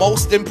a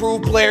most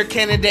improved player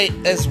candidate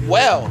as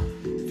well.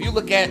 If you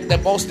look at the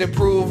most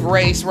improved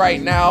race right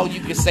now,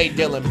 you could say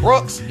Dylan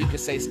Brooks, you could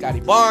say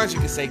Scotty Barnes, you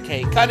could say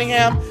Cade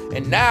Cunningham,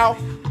 and now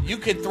you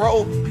could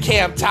throw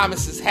Cam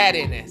Thomas's hat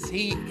in this.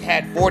 He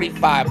had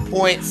 45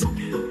 points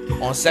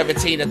on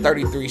 17 of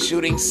 33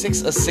 shooting,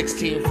 6 of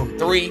 16 from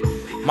 3.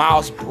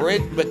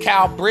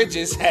 Mikal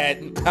Bridges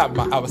had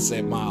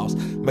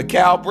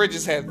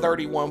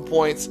 31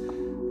 points.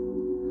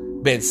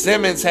 Ben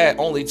Simmons had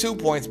only 2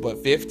 points,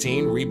 but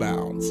 15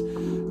 rebounds.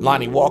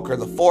 Lonnie Walker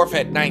IV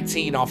had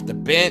 19 off the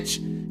bench.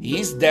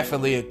 He's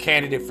definitely a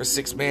candidate for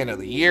 6th Man of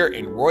the Year.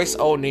 And Royce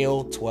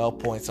O'Neal, 12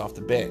 points off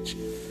the bench.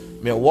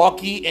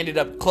 Milwaukee ended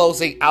up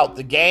closing out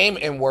the game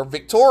and were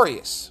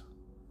victorious.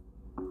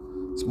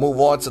 Let's move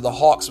on to the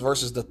Hawks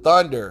versus the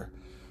Thunder.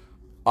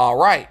 All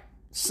right,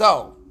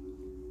 so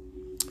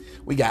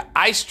we got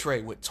Ice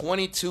Trae with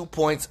 22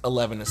 points,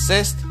 11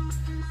 assists.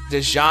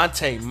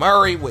 DeJounte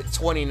Murray with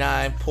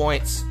 29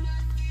 points,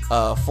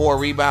 4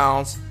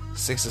 rebounds,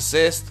 6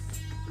 assists.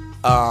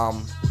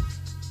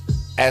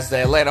 As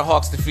the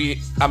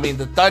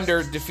the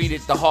Thunder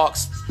defeated the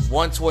Hawks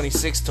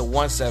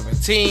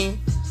 126-117.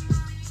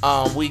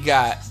 We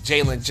got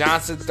Jalen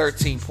Johnson,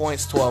 13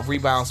 points, 12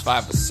 rebounds,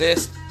 5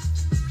 assists.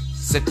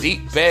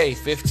 Sadiq Bey,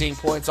 15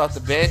 points off the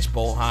bench.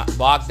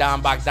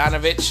 Bogdan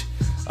Bogdanovic,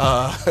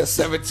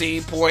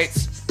 17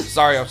 points.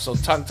 Sorry, I'm so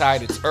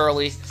tongue-tied. It's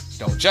early.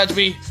 Don't judge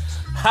me.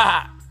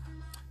 Ha!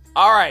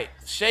 All right.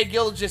 Shai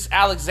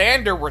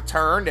Gilgeous-Alexander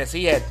returned as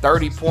he had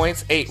 30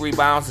 points, 8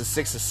 rebounds, and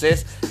 6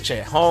 assists.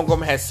 Chet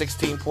Holmgren had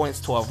 16 points,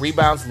 12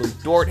 rebounds. Luke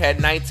Dort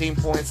had 19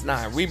 points,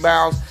 9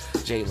 rebounds.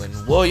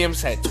 Jalen Williams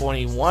had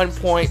 21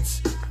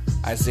 points.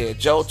 Isaiah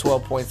Joe,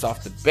 12 points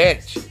off the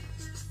bench.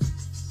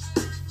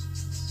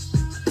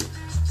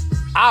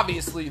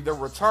 Obviously, the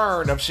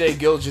return of Shai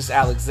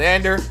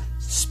Gilgeous-Alexander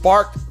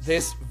sparked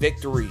this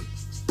victory.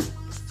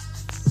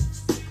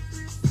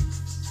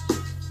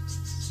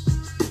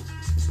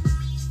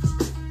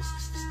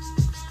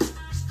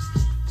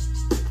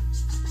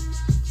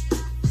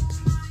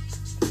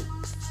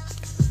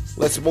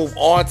 Let's move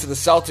on to the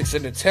Celtics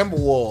and the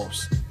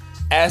Timberwolves.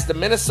 As the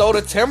Minnesota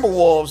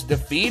Timberwolves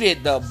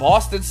defeated the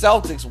Boston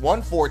Celtics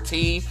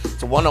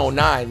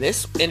 114-109.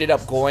 This ended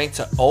up going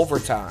to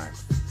overtime,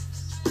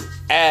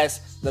 as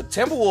the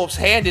Timberwolves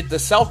handed the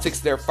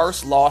Celtics their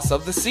first loss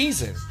of the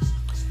season.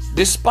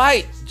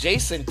 Despite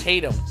Jason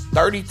Tatum,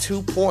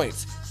 32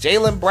 points,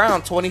 Jaylen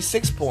Brown,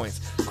 26 points.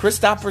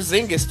 Kristaps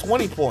Porzingis,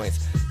 20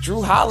 points.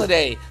 Drew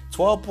Holiday,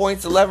 12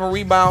 points, 11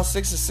 rebounds,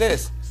 6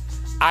 assists.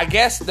 I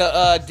guess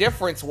the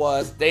difference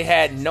was they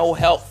had no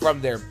help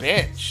from their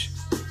bench,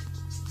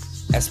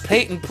 as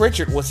Peyton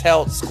Pritchard was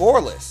held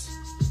scoreless.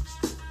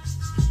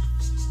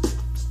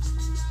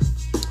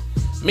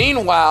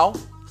 Meanwhile,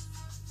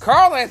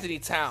 Karl-Anthony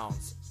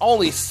Towns,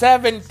 only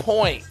 7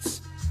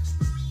 points.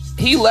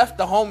 He left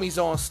the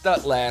homies on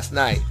stuck last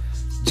night.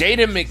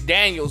 Jaden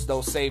McDaniels,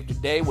 though, saved the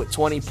day with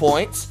 20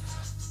 points.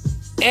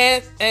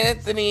 And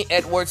Anthony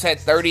Edwards had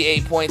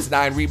 38 points,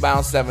 9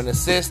 rebounds, 7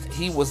 assists.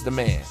 He was the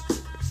man.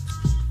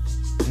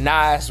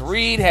 Nas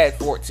Reed had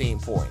 14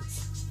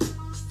 points.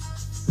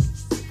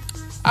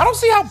 I don't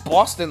see how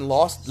Boston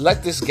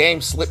let this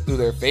game slip through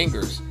their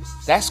fingers.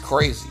 That's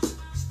crazy.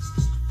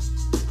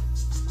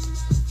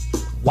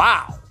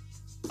 Wow.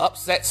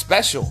 Upset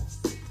special.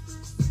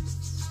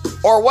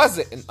 Or was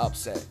it an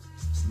upset?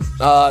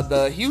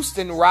 The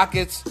Houston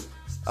Rockets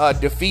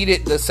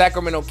defeated the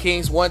Sacramento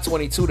Kings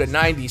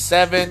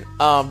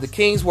 122-97. The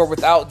Kings were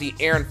without the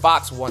Aaron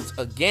Fox once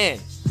again.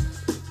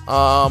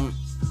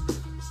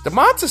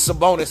 Domantas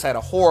Sabonis had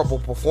a horrible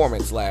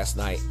performance last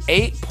night.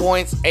 8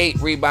 points, 8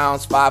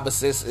 rebounds, 5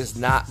 assists is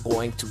not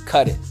going to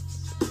cut it.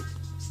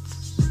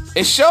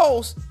 It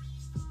shows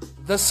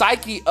the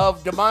psyche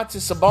of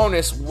Domantas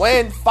Sabonis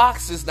when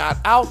Fox is not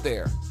out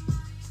there.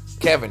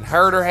 Kevin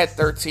Huerter had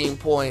 13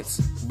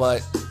 points,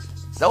 but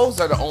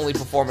those are the only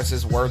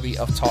performances worthy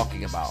of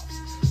talking about.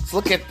 Let's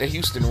look at the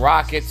Houston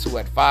Rockets, who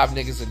had 5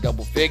 niggas in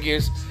double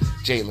figures.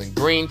 Jalen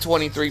Green,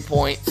 23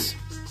 points.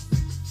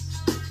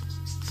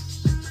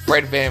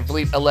 Fred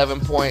VanVleet,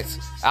 11 points.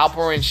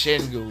 Alperen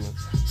Sengun,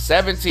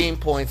 17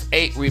 points,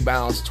 8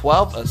 rebounds,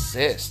 12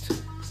 assists.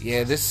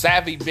 Yeah, this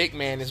savvy big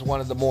man is one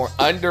of the more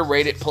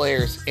underrated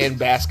players in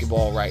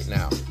basketball right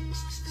now.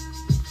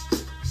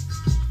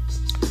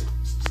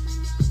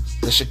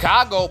 The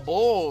Chicago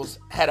Bulls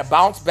had a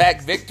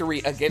bounce-back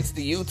victory against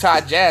the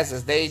Utah Jazz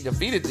as they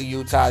defeated the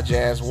Utah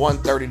Jazz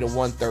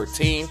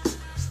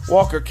 130-113.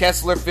 Walker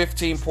Kessler,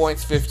 15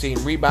 points,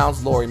 15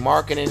 rebounds. Lauri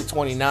Markkanen,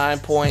 29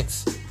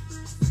 points.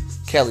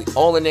 Kelly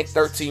Olynyk,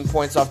 13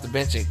 points off the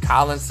bench. And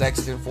Colin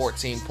Sexton,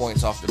 14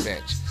 points off the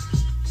bench.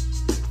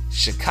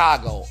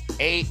 Chicago,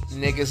 8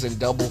 niggas in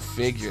double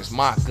figures.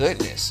 My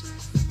goodness.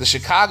 The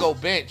Chicago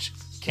bench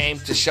came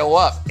to show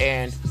up,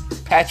 and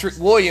Patrick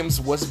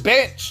Williams was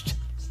benched.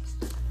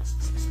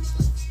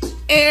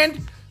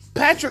 And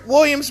Patrick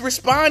Williams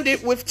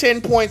responded with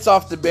 10 points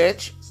off the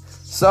bench.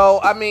 So,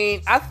 I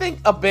mean, I think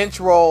a bench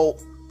role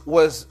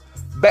was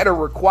better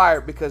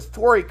required because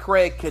Torrey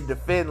Craig can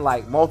defend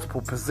like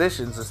multiple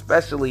positions,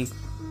 especially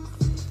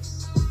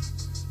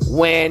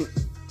when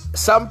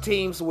some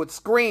teams would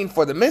screen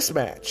for the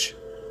mismatch.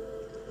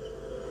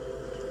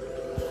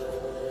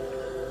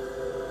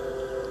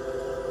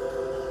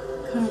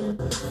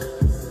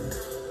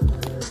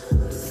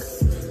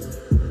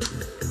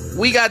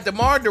 We got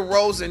DeMar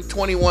DeRozan,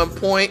 21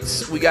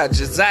 points. We got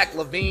Zach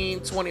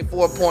LaVine,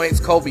 24 points.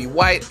 Kobe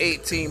White,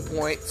 18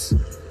 points.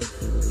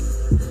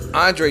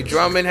 Andre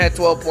Drummond had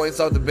 12 points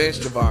off the bench.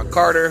 Javon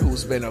Carter,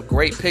 who's been a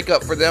great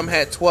pickup for them,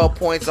 had 12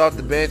 points off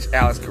the bench.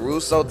 Alex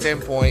Caruso,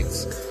 10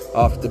 points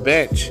off the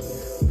bench.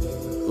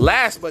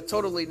 Last but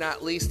totally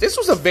not least, this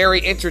was a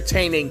very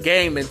entertaining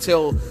game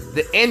until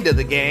the end of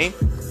the game,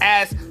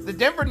 as the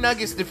Denver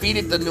Nuggets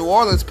defeated the New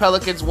Orleans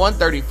Pelicans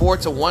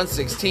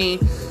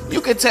 134-116.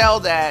 You could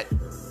tell that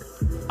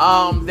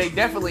they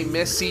definitely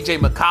missed CJ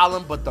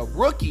McCollum, but the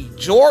rookie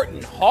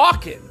Jordan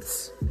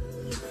Hawkins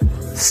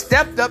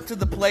stepped up to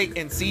the plate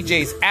in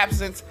CJ's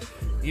absence.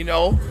 You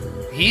know,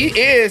 he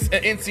is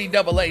an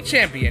NCAA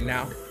champion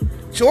now.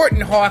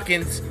 Jordan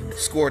Hawkins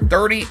scored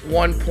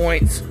 31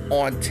 points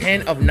on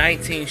 10 of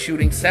 19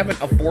 shooting, 7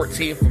 of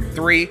 14 from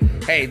 3.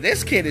 Hey,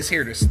 this kid is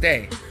here to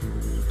stay.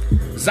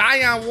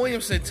 Zion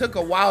Williamson took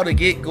a while to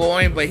get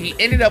going, but he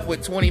ended up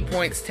with 20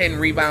 points, 10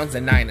 rebounds,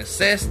 and 9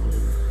 assists.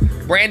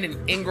 Brandon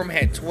Ingram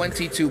had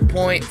 22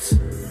 points.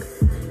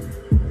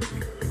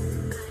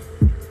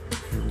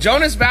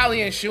 Jonas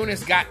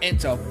Valanciunas got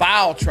into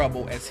foul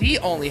trouble as he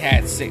only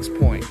had 6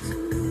 points.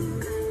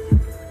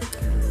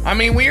 I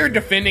mean, when you're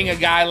defending a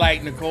guy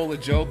like Nikola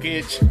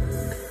Jokic,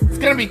 it's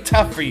going to be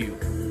tough for you.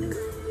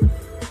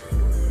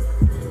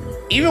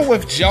 Even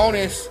with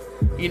Jonas,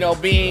 you know,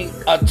 being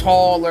a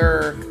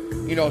taller,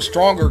 you know,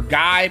 stronger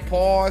guy,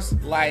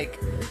 like,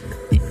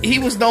 he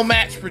was no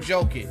match for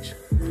Jokic.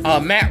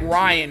 Matt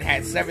Ryan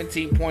had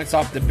 17 points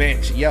off the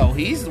bench. Yo,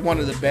 he's one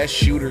of the best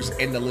shooters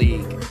in the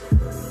league.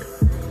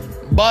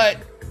 But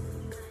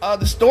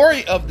the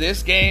story of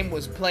this game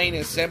was plain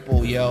and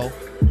simple, yo.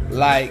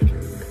 Like,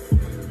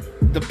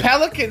 the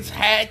Pelicans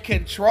had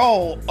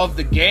control of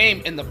the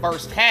game in the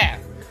first half,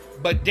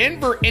 but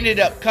Denver ended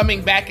up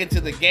coming back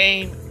into the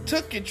game,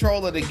 took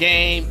control of the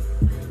game,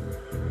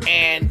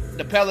 and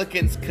the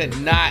Pelicans could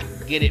not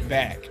get it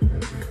back.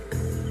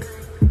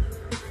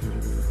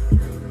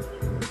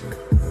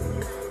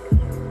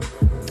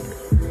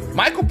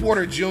 Michael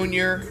Porter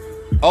Jr.,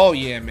 oh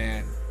yeah,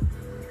 man.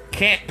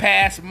 Can't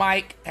Pass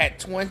Mike had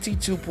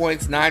 22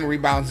 points, 9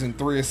 rebounds, and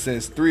 3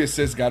 assists. 3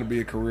 assists got to be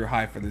a career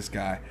high for this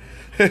guy.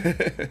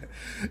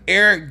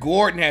 Aaron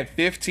Gordon had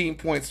 15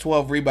 points,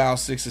 12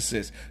 rebounds, 6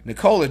 assists.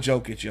 Nikola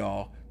Jokic,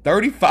 y'all,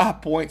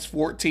 35 points,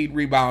 14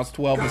 rebounds,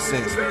 12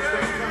 assists.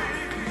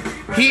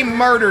 He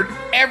murdered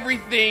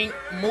everything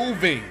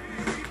moving.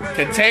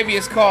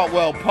 Contavious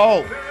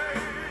Caldwell-Pope,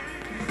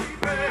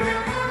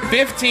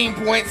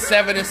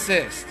 15.7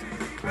 assists.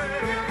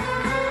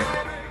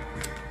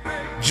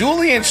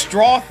 Julian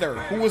Strawther,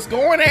 who was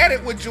going at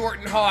it with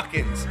Jordan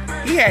Hawkins,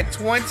 he had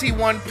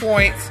 21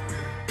 points,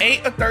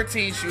 8 of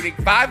 13 shooting,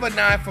 5 of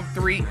 9 from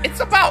 3. It's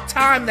about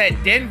time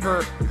that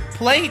Denver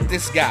played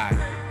this guy.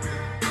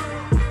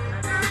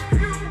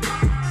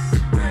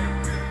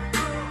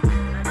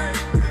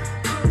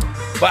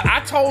 But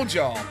I told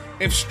y'all,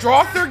 if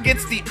Strawther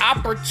gets the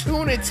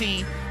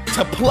opportunity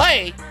to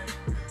play,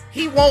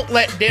 he won't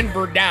let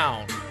Denver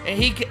down. And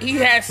he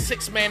has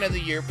 6th Man of the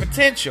Year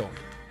potential.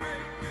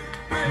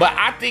 But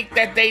I think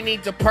that they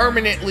need to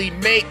permanently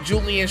make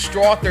Julian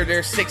Strawther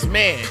their 6th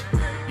man.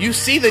 You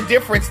see the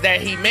difference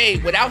that he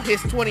made. Without his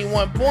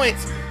 21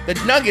 points, the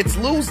Nuggets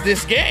lose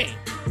this game.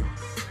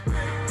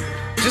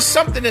 Just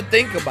something to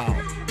think about.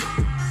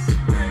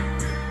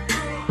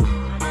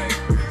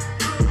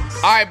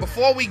 All right,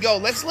 before we go,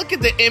 let's look at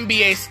the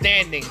NBA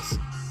standings.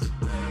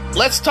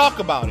 Let's talk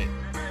about it.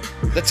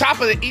 The top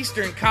of the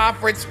Eastern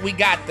Conference, we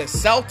got the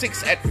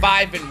Celtics at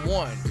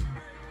 5-1.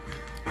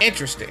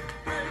 Interesting.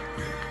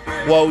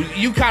 Well,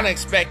 you kind of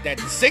expect that.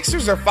 The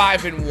Sixers are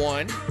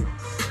 5-1.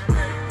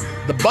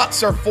 The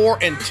Bucks are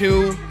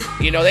 4-2.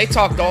 You know, they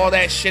talked all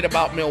that shit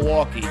about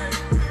Milwaukee.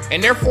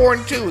 And they're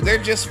 4-2. They're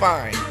just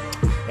fine.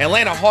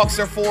 Atlanta Hawks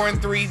are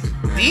 4-3.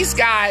 These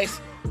guys,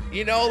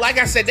 you know, like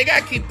I said, they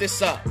got to keep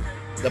this up.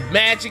 The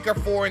Magic are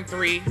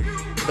 4-3.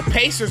 The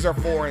Pacers are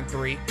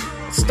 4-3.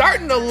 It's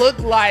starting to look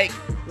like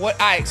what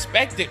I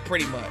expected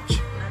pretty much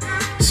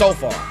so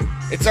far.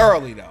 It's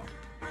early, though.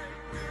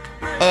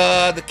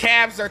 The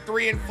Cavs are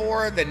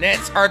 3-4. The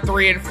Nets are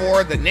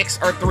 3-4. The Knicks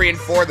are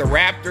 3-4. The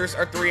Raptors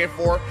are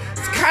 3-4.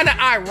 It's kind of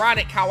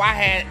ironic how I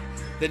had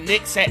the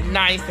Knicks at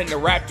 9th and the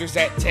Raptors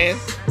at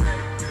 10th.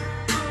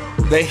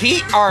 The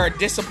Heat are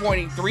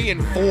disappointing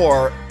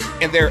 3-4,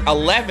 and they're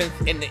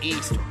 11th in the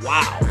East.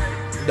 Wow.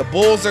 The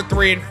Bulls are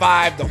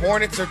 3-5. The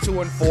Hornets are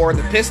 2-4.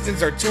 The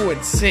Pistons are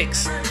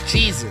 2-6.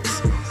 Jesus.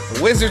 The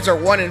Wizards are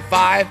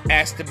 1-5,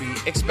 as to be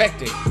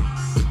expected.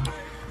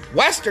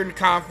 Western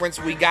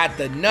Conference, we got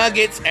the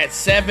Nuggets at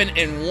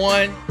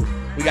 7-1.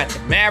 We got the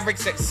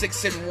Mavericks at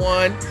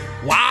 6-1.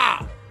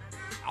 Wow.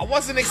 I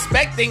wasn't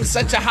expecting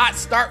such a hot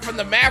start from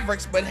the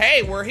Mavericks, but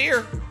hey, we're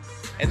here.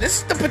 And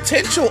this is the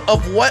potential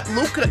of what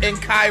Luka and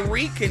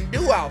Kyrie can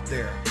do out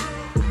there.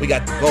 We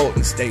got the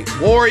Golden State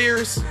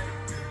Warriors,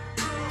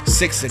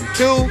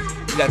 6-2.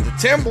 We got the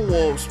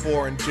Timberwolves,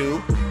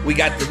 4-2. We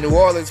got the New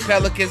Orleans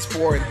Pelicans,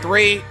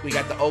 4-3. We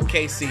got the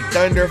OKC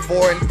Thunder,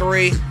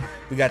 4-3.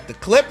 We got the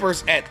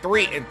Clippers at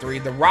 3-3.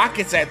 The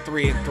Rockets at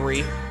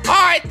 3-3. All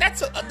right,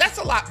 that's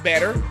a lot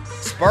better.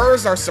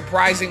 Spurs are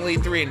surprisingly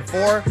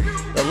 3-4.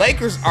 The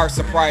Lakers are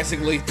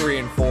surprisingly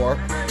 3-4.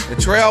 The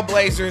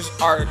Trailblazers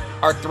are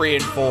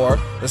 3-4.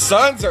 The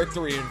Suns are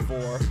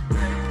 3-4.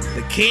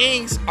 The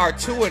Kings are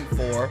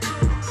 2-4.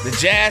 The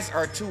Jazz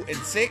are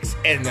 2-6,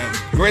 and the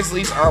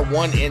Grizzlies are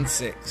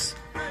 1-6.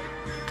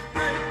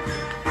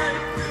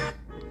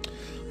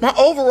 My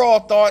overall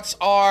thoughts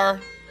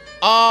are,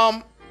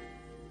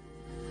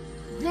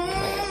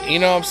 you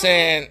know what I'm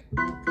saying?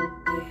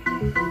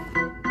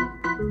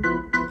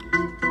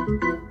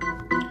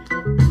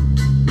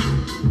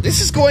 This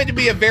is going to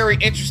be a very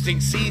interesting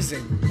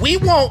season. We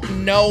won't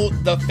know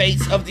the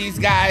fates of these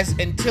guys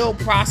until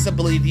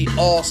possibly the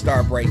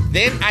All-Star break.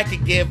 Then I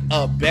could give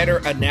a better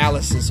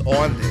analysis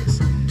on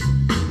this.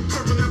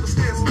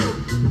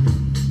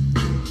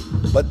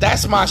 But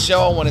that's my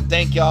show. I want to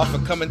thank y'all for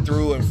coming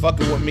through and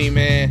fucking with me,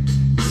 man.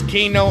 It's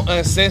Kingknown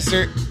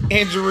Uncensored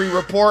Injury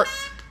Report,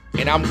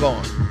 and I'm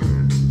gone.